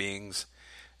human beings,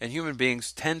 and human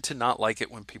beings tend to not like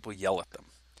it when people yell at them.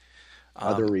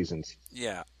 Other reasons.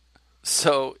 Yeah.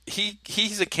 So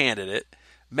he's a candidate.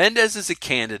 Mendez is a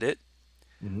candidate.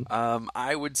 Mm-hmm.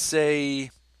 I would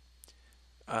say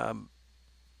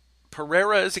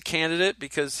Pereira is a candidate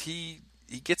because he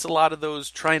gets a lot of those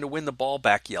trying to win the ball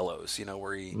back yellows,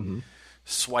 where he Mm-hmm.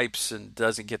 swipes and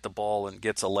doesn't get the ball and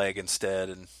gets a leg instead.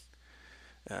 And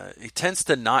he tends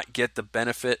to not get the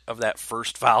benefit of that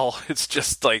first foul. It's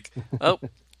just like, oh.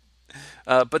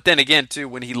 But then again, too,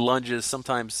 when he lunges,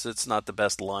 sometimes it's not the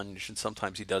best lunge, and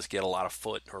sometimes he does get a lot of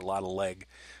foot or a lot of leg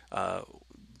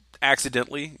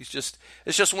accidentally. It's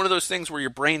just one of those things where your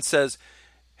brain says,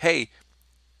 "Hey,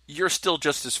 you're still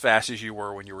just as fast as you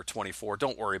were when you were 24.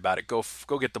 Don't worry about it. Go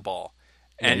get the ball."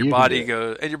 Yeah, And your you can do body it.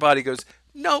 goes,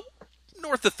 "No,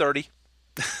 north of 30."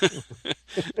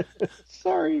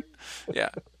 Sorry. Yeah.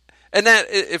 And that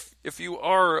if you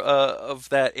are of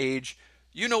that age,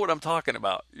 you know what I'm talking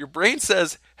about. Your brain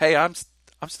says, "Hey, I'm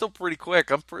still pretty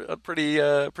quick. I'm pretty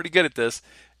good at this,"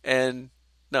 and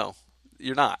no,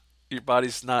 you're not. Your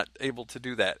body's not able to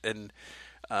do that. And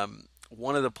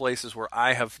one of the places where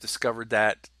I have discovered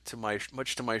that,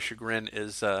 much to my chagrin,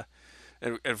 is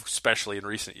and especially in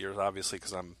recent years, obviously,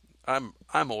 because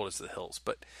I'm old as the hills.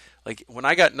 But like when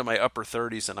I got into my upper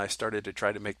 30s and I started to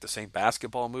try to make the same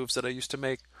basketball moves that I used to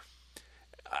make,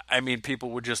 I mean,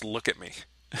 people would just look at me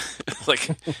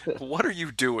like, "What are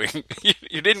you doing?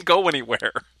 You didn't go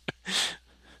anywhere."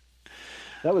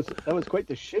 That was quite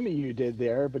the shimmy you did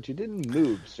there, but you didn't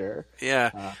move, sir.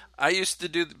 Yeah, Uh, I used to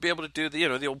be able to do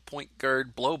the old point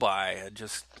guard blow by and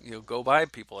just go by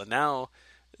people, and now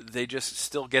they just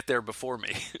still get there before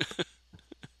me.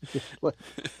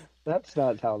 that's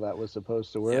not how that was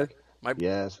supposed to Yeah, work. my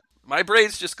Yes. my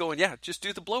brain's just going, yeah, just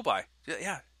do the blow by.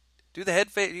 Yeah, do the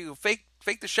head fake. You fake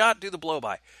the shot, do the blow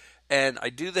by, and I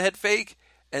do the head fake,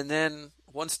 and then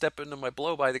one step into my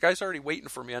blow by, the guy's already waiting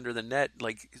for me under the net,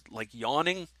 like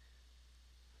yawning.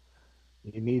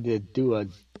 You need to do a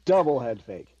double head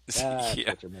fake. That's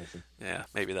Yeah, what you're missing. yeah,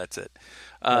 maybe that's it.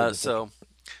 That was efficient. So,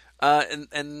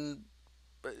 and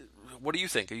what do you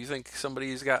think? Do you think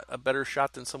somebody's got a better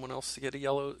shot than someone else to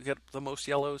get the most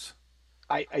yellows?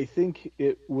 I think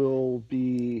it will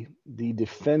be the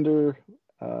defender.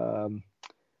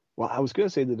 Well, I was going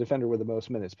to say the defender with the most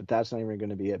minutes, but that's not even going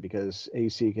to be it because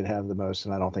AC could have the most,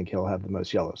 and I don't think he'll have the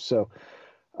most yellows. So,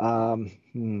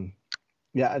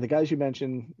 yeah, the guys you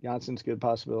mentioned, Janssen's a good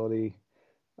possibility.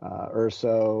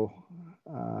 Urso.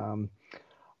 Um,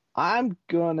 I'm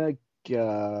gonna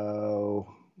go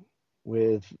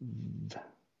with.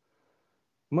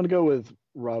 I'm gonna go with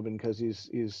Robin because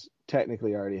he's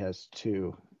technically already has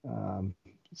two.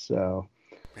 So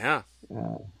Yeah,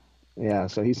 uh, Yeah,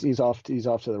 so he's off to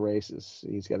the races.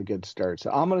 He's got a good start. So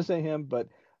I'm going to say him, but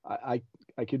I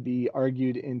could be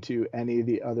argued into any of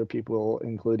the other people,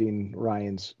 including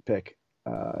Ryan's pick,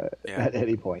 Yeah. at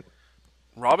any point.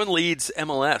 Robin leads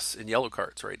MLS in yellow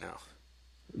cards right now.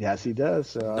 Yes, he does.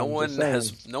 So No I'm just one saying,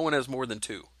 has more than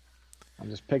 2. I'm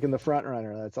just picking the front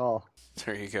runner. That's all.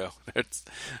 There you go. That's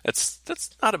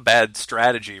not a bad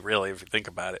strategy, really, if you think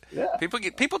about it. Yeah,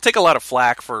 People take a lot of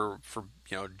flack for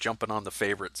jumping on the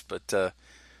favorites, but there's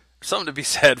something to be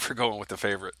said for going with the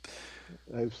favorite.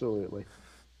 absolutely.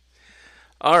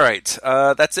 All right,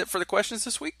 that's it for the questions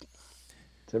this week.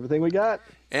 That's everything we got.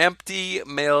 Empty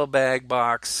mailbag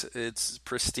box. It's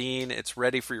pristine. It's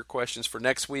ready for your questions for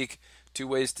next week. 2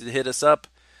 ways to hit us up: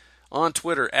 on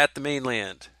Twitter at the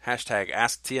Mainland, hashtag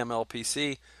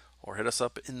AskTMLPC, or hit us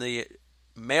up in the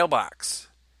mailbox,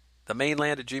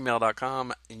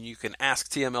 themainland@gmail.com, and you can ask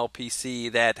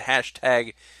TMLPC that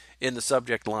hashtag in the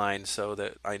subject line so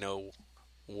that I know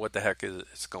what the heck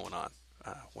is going on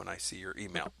when I see your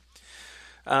email.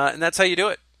 And that's how you do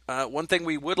it. One thing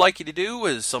we would like you to do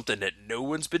is something that no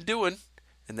one's been doing,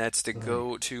 and that's to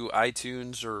go to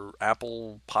iTunes or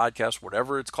Apple Podcasts,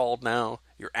 whatever it's called now,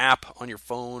 your app on your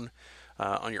phone,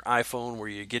 on your iPhone where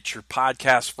you get your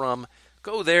podcast from.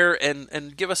 Go there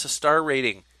and give us a star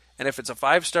rating. And if it's a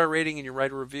 5-star rating and you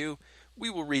write a review, we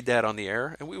will read that on the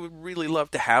air, and we would really love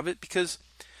to have it, because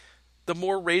the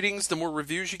more ratings, the more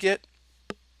reviews you get,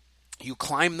 you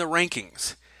climb the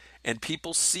rankings. And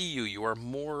people see you. You are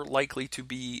more likely to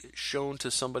be shown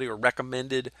to somebody or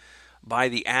recommended by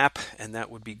the app, and that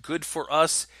would be good for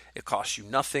us. It costs you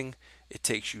nothing. It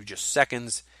takes you just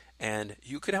seconds, and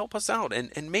you could help us out.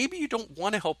 And maybe you don't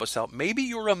want to help us out. Maybe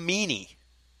you're a meanie.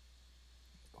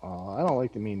 I don't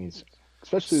like the meanies,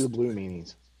 especially the blue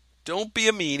meanies. Don't be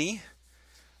a meanie.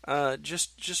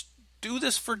 Just do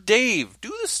this for Dave.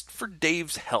 Do this for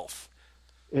Dave's health.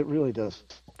 It really does,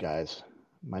 guys.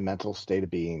 My mental state of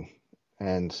being,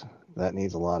 and that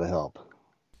needs a lot of help.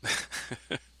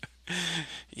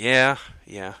 Yeah,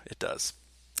 it does.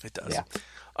 It does. Yeah.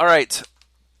 All right.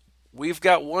 We've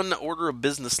got one order of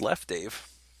business left, Dave.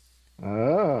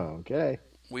 Oh, okay.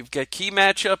 We've got key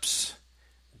matchups.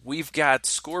 We've got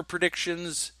score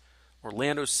predictions.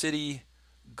 Orlando City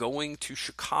going to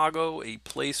Chicago, a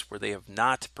place where they have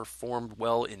not performed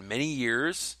well in many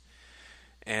years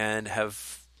and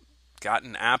have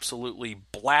gotten absolutely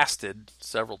blasted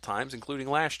several times, including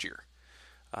last year.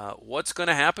 What's going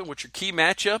to happen? What's your key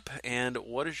matchup? And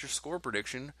what is your score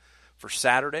prediction for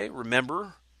Saturday?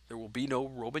 Remember, there will be no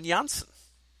Robin Janssen.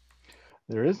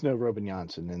 There is no Robin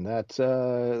Janssen, and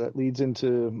that leads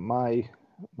into my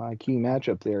key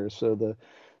matchup there. So the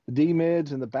D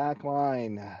mids and the back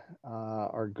line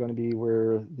are going to be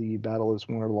where the battle is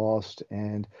won or lost,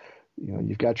 and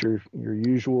you've got your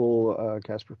usual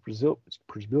Kasper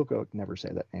Przybylko, never say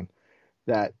that name,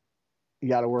 that you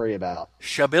got to worry about.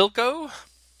 Przybylko,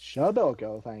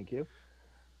 thank you.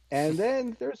 And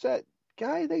then there's that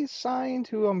guy they signed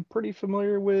who I'm pretty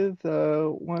familiar with,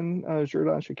 Jordan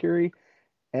Shaqiri,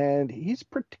 and he's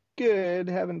pretty good,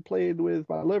 having played with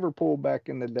my Liverpool back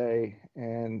in the day,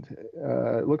 and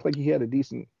it looked like he had a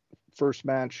decent first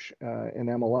match in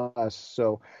MLS,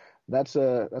 so that's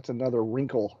another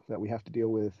wrinkle that we have to deal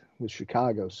with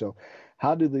Chicago. So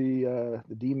how do the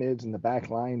D mids and the back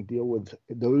line deal with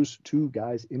those two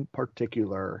guys in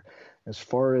particular? As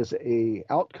far as a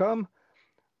outcome,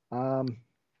 I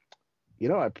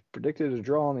predicted a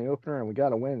draw in the opener, and we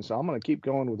got a win. So I'm going to keep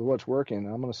going with what's working.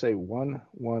 I'm going to say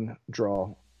 1-1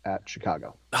 draw at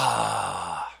Chicago.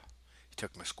 He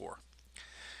took my score.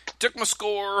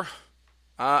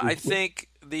 I think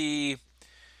you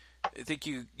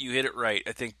hit it right.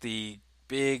 I think the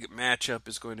big matchup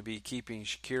is going to be keeping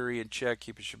Shaqiri in check,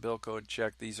 keeping Przybylko in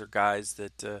check. These are guys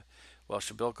that,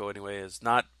 Przybylko anyway, is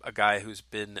not a guy who's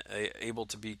been able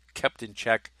to be kept in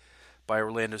check by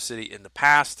Orlando City in the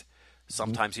past.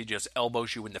 Sometimes he just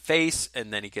elbows you in the face,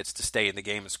 and then he gets to stay in the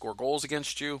game and score goals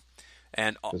against you.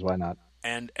 And because why not?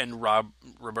 And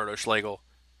Rodrigo Schlegel,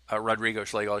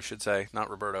 I should say, not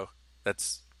Roberto.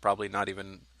 That's probably not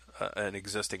even an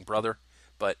existing brother.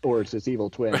 Or it's his evil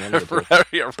twin.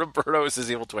 Yeah, Roberto is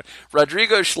his evil twin.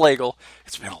 Rodrigo Schlegel.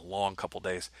 It's been a long couple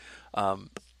days.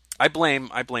 I blame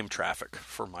traffic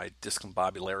for my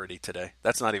discombobularidity today.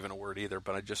 That's not even a word either,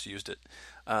 but I just used it.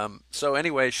 So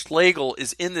anyway, Schlegel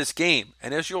is in this game,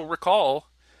 and as you'll recall,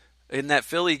 in that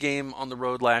Philly game on the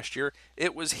road last year,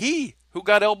 it was he who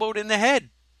got elbowed in the head.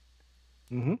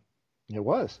 Mm-hmm. It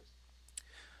was.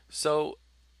 So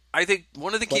I think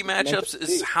one of the key matchups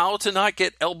is how to not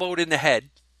get elbowed in the head,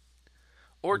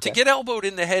 or to get elbowed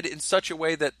in the head in such a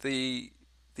way that the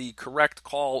the correct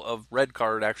call of red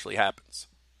card actually happens.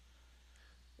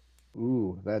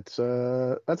 Ooh, that's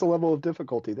a level of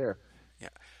difficulty there. Yeah,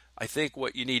 I think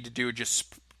what you need to do is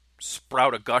just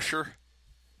sprout a gusher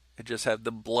and just have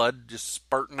the blood just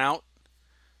spurting out.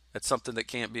 That's something that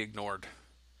can't be ignored.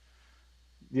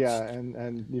 Yeah,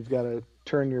 and you've got to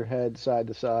turn your head side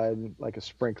to side like a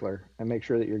sprinkler and make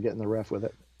sure that you're getting the ref with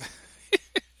it.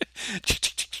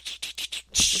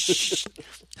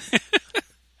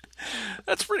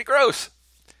 That's pretty gross.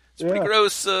 It's pretty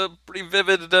gross, pretty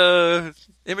vivid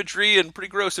imagery and pretty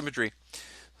gross imagery.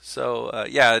 So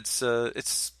yeah, it's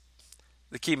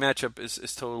the key matchup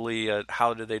is totally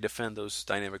how do they defend those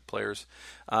dynamic players,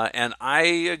 and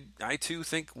I too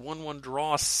think 1-1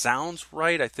 draw sounds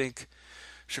right. I think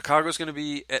Chicago's going to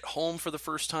be at home for the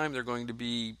first time. They're going to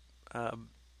be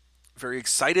very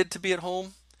excited to be at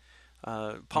home.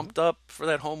 Pumped up for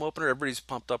that home opener. Everybody's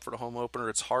pumped up for the home opener.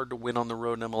 It's hard to win on the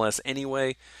road in MLS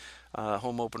anyway.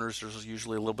 Home openers, there's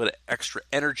usually a little bit of extra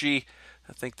energy.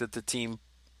 I think that the team,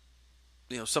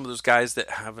 some of those guys that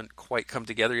haven't quite come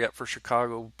together yet for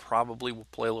Chicago probably will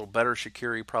play a little better.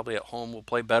 Shaqiri probably at home will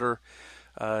play better,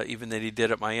 even than he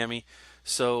did at Miami.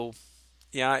 So,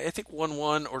 yeah, I think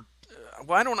 1-1 or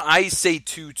why don't I say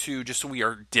 2-2 just so we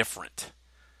are different?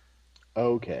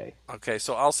 Okay,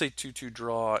 so I'll say 2-2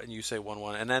 draw and you say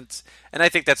 1-1, and I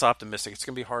think that's optimistic. It's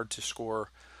going to be hard to score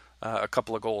a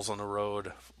couple of goals on the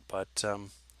road, but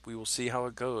we will see how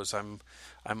it goes. I'm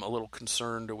a little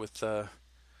concerned with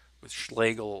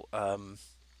Schlegel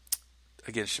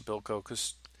against Shabilko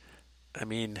because, I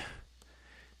mean,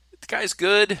 the guy's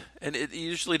good, and it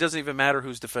usually doesn't even matter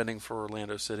who's defending for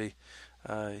Orlando City.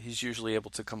 He's usually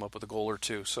able to come up with a goal or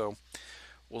two, so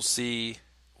we'll see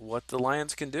what the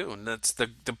Lions can do. And that's the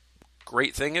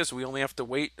great thing is we only have to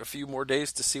wait a few more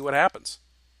days to see what happens.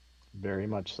 Very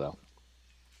much so.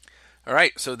 All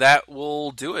right, so that will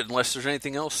do it, unless there's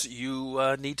anything else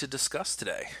you need to discuss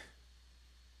today.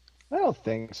 I don't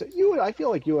think so. I feel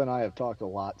like you and I have talked a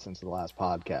lot since the last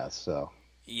podcast, so.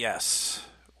 Yes,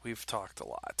 we've talked a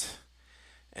lot,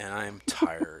 and I'm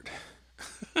tired.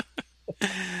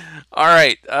 All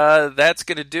right, that's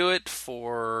going to do it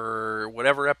for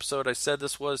whatever episode I said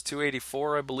this was.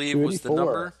 284, I believe, was the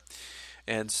number.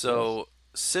 And so,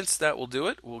 since that will do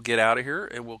it, we'll get out of here,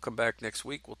 and we'll come back next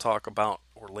week. We'll talk about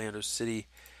Orlando City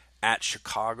at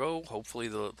Chicago. Hopefully,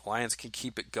 the Lions can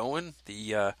keep it going.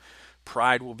 The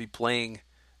Pride will be playing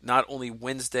not only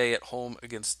Wednesday at home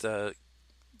against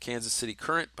Kansas City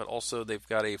Current, but also they've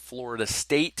got a Florida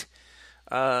State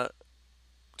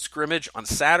scrimmage on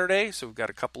Saturday, so we've got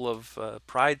a couple of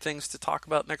Pride things to talk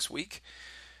about next week.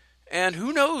 And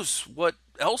who knows what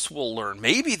else we'll learn.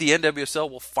 Maybe the NWSL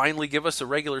will finally give us a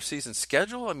regular season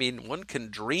schedule. I mean, one can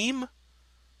dream.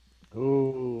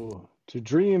 Ooh, to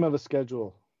dream of a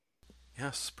schedule.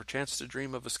 Yes, perchance to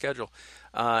dream of a schedule.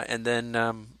 And then,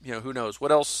 who knows?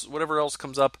 Whatever else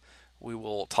comes up, we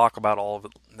will talk about all of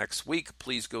it next week.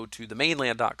 Please go to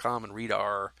themainland.com and read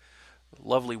our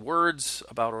lovely words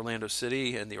about Orlando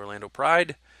City and the Orlando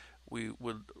Pride. We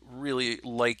would really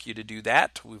like you to do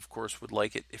that. We, of course, would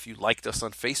like it if you liked us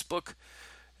on Facebook.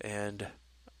 And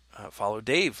follow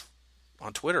Dave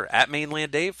on Twitter,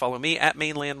 @MainlandDave. Follow me,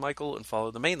 @MainlandMichael. And follow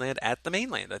the Mainland,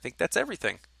 @TheMainland. I think that's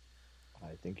everything.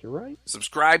 I think you're right.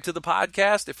 Subscribe to the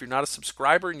podcast. If you're not a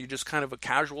subscriber and you're just kind of a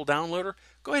casual downloader,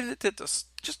 go ahead and hit this.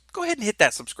 Just go ahead and hit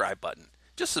that subscribe button.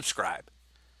 Just subscribe.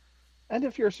 And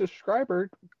if you're a subscriber,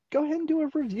 go ahead and do a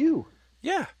review.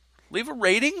 Yeah. Leave a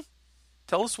rating.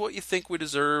 Tell us what you think we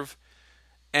deserve.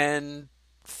 And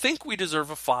think we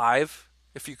deserve a 5,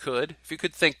 if you could. If you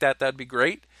could think that, that'd be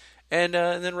great. And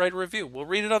then write a review. We'll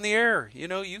read it on the air.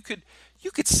 You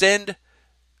could send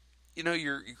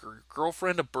your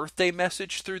girlfriend a birthday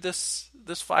message through this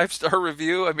 5-star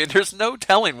review. I mean, there's no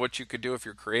telling what you could do if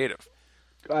you're creative.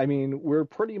 I mean, we're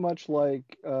pretty much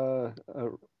like Ron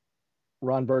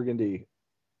Burgundy.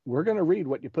 We're going to read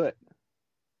what you put.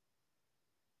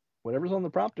 Whatever's on the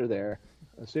prompter there,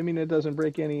 assuming it doesn't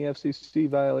break any FCC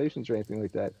violations or anything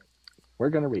like that, we're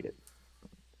going to read it.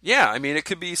 Yeah, I mean, it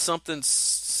could be something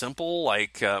simple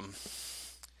like, you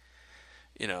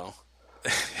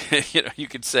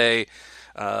could say,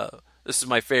 this is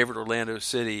my favorite Orlando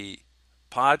City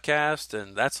podcast,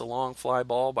 and that's a long fly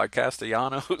ball by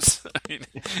Castellanos. I mean,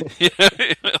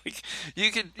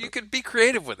 you could be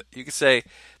creative with it. You could say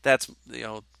that's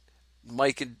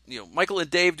Michael and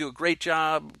Dave do a great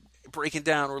job breaking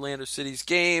down Orlando City's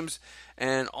games,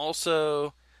 and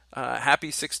also happy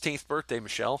 16th birthday,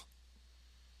 Michelle.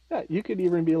 Yeah, you could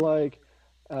even be like,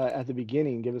 at the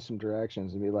beginning, give us some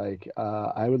directions and be like,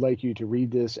 I would like you to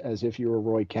read this as if you were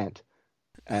Roy Kent.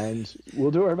 And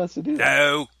we'll do our best to do that.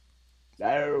 No.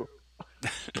 No.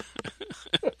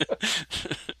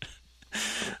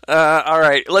 All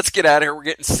right, let's get out of here. We're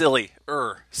getting silly.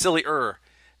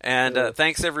 And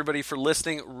thanks everybody for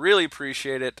listening. Really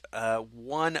appreciate it.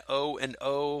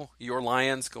 1-0-0, your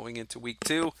Lions going into week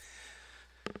 2. We'll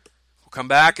come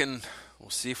back and we'll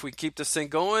see if we can keep this thing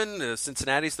going.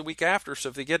 Cincinnati's the week after, so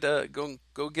if they get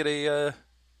go get a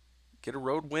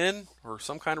road win or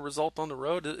some kind of result on the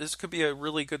road, this could be a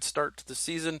really good start to the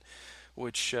season.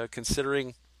 Which,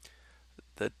 considering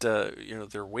that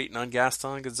they're waiting on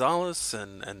Gaston Gonzalez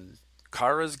and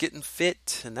Kara's getting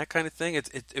fit and that kind of thing,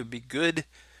 it would be good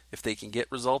if they can get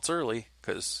results early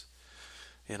because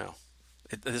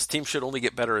this team should only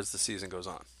get better as the season goes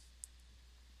on.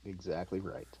 Exactly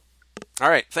right. All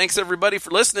right, thanks everybody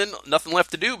for listening. Nothing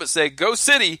left to do but say go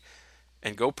City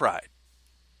and go Pride.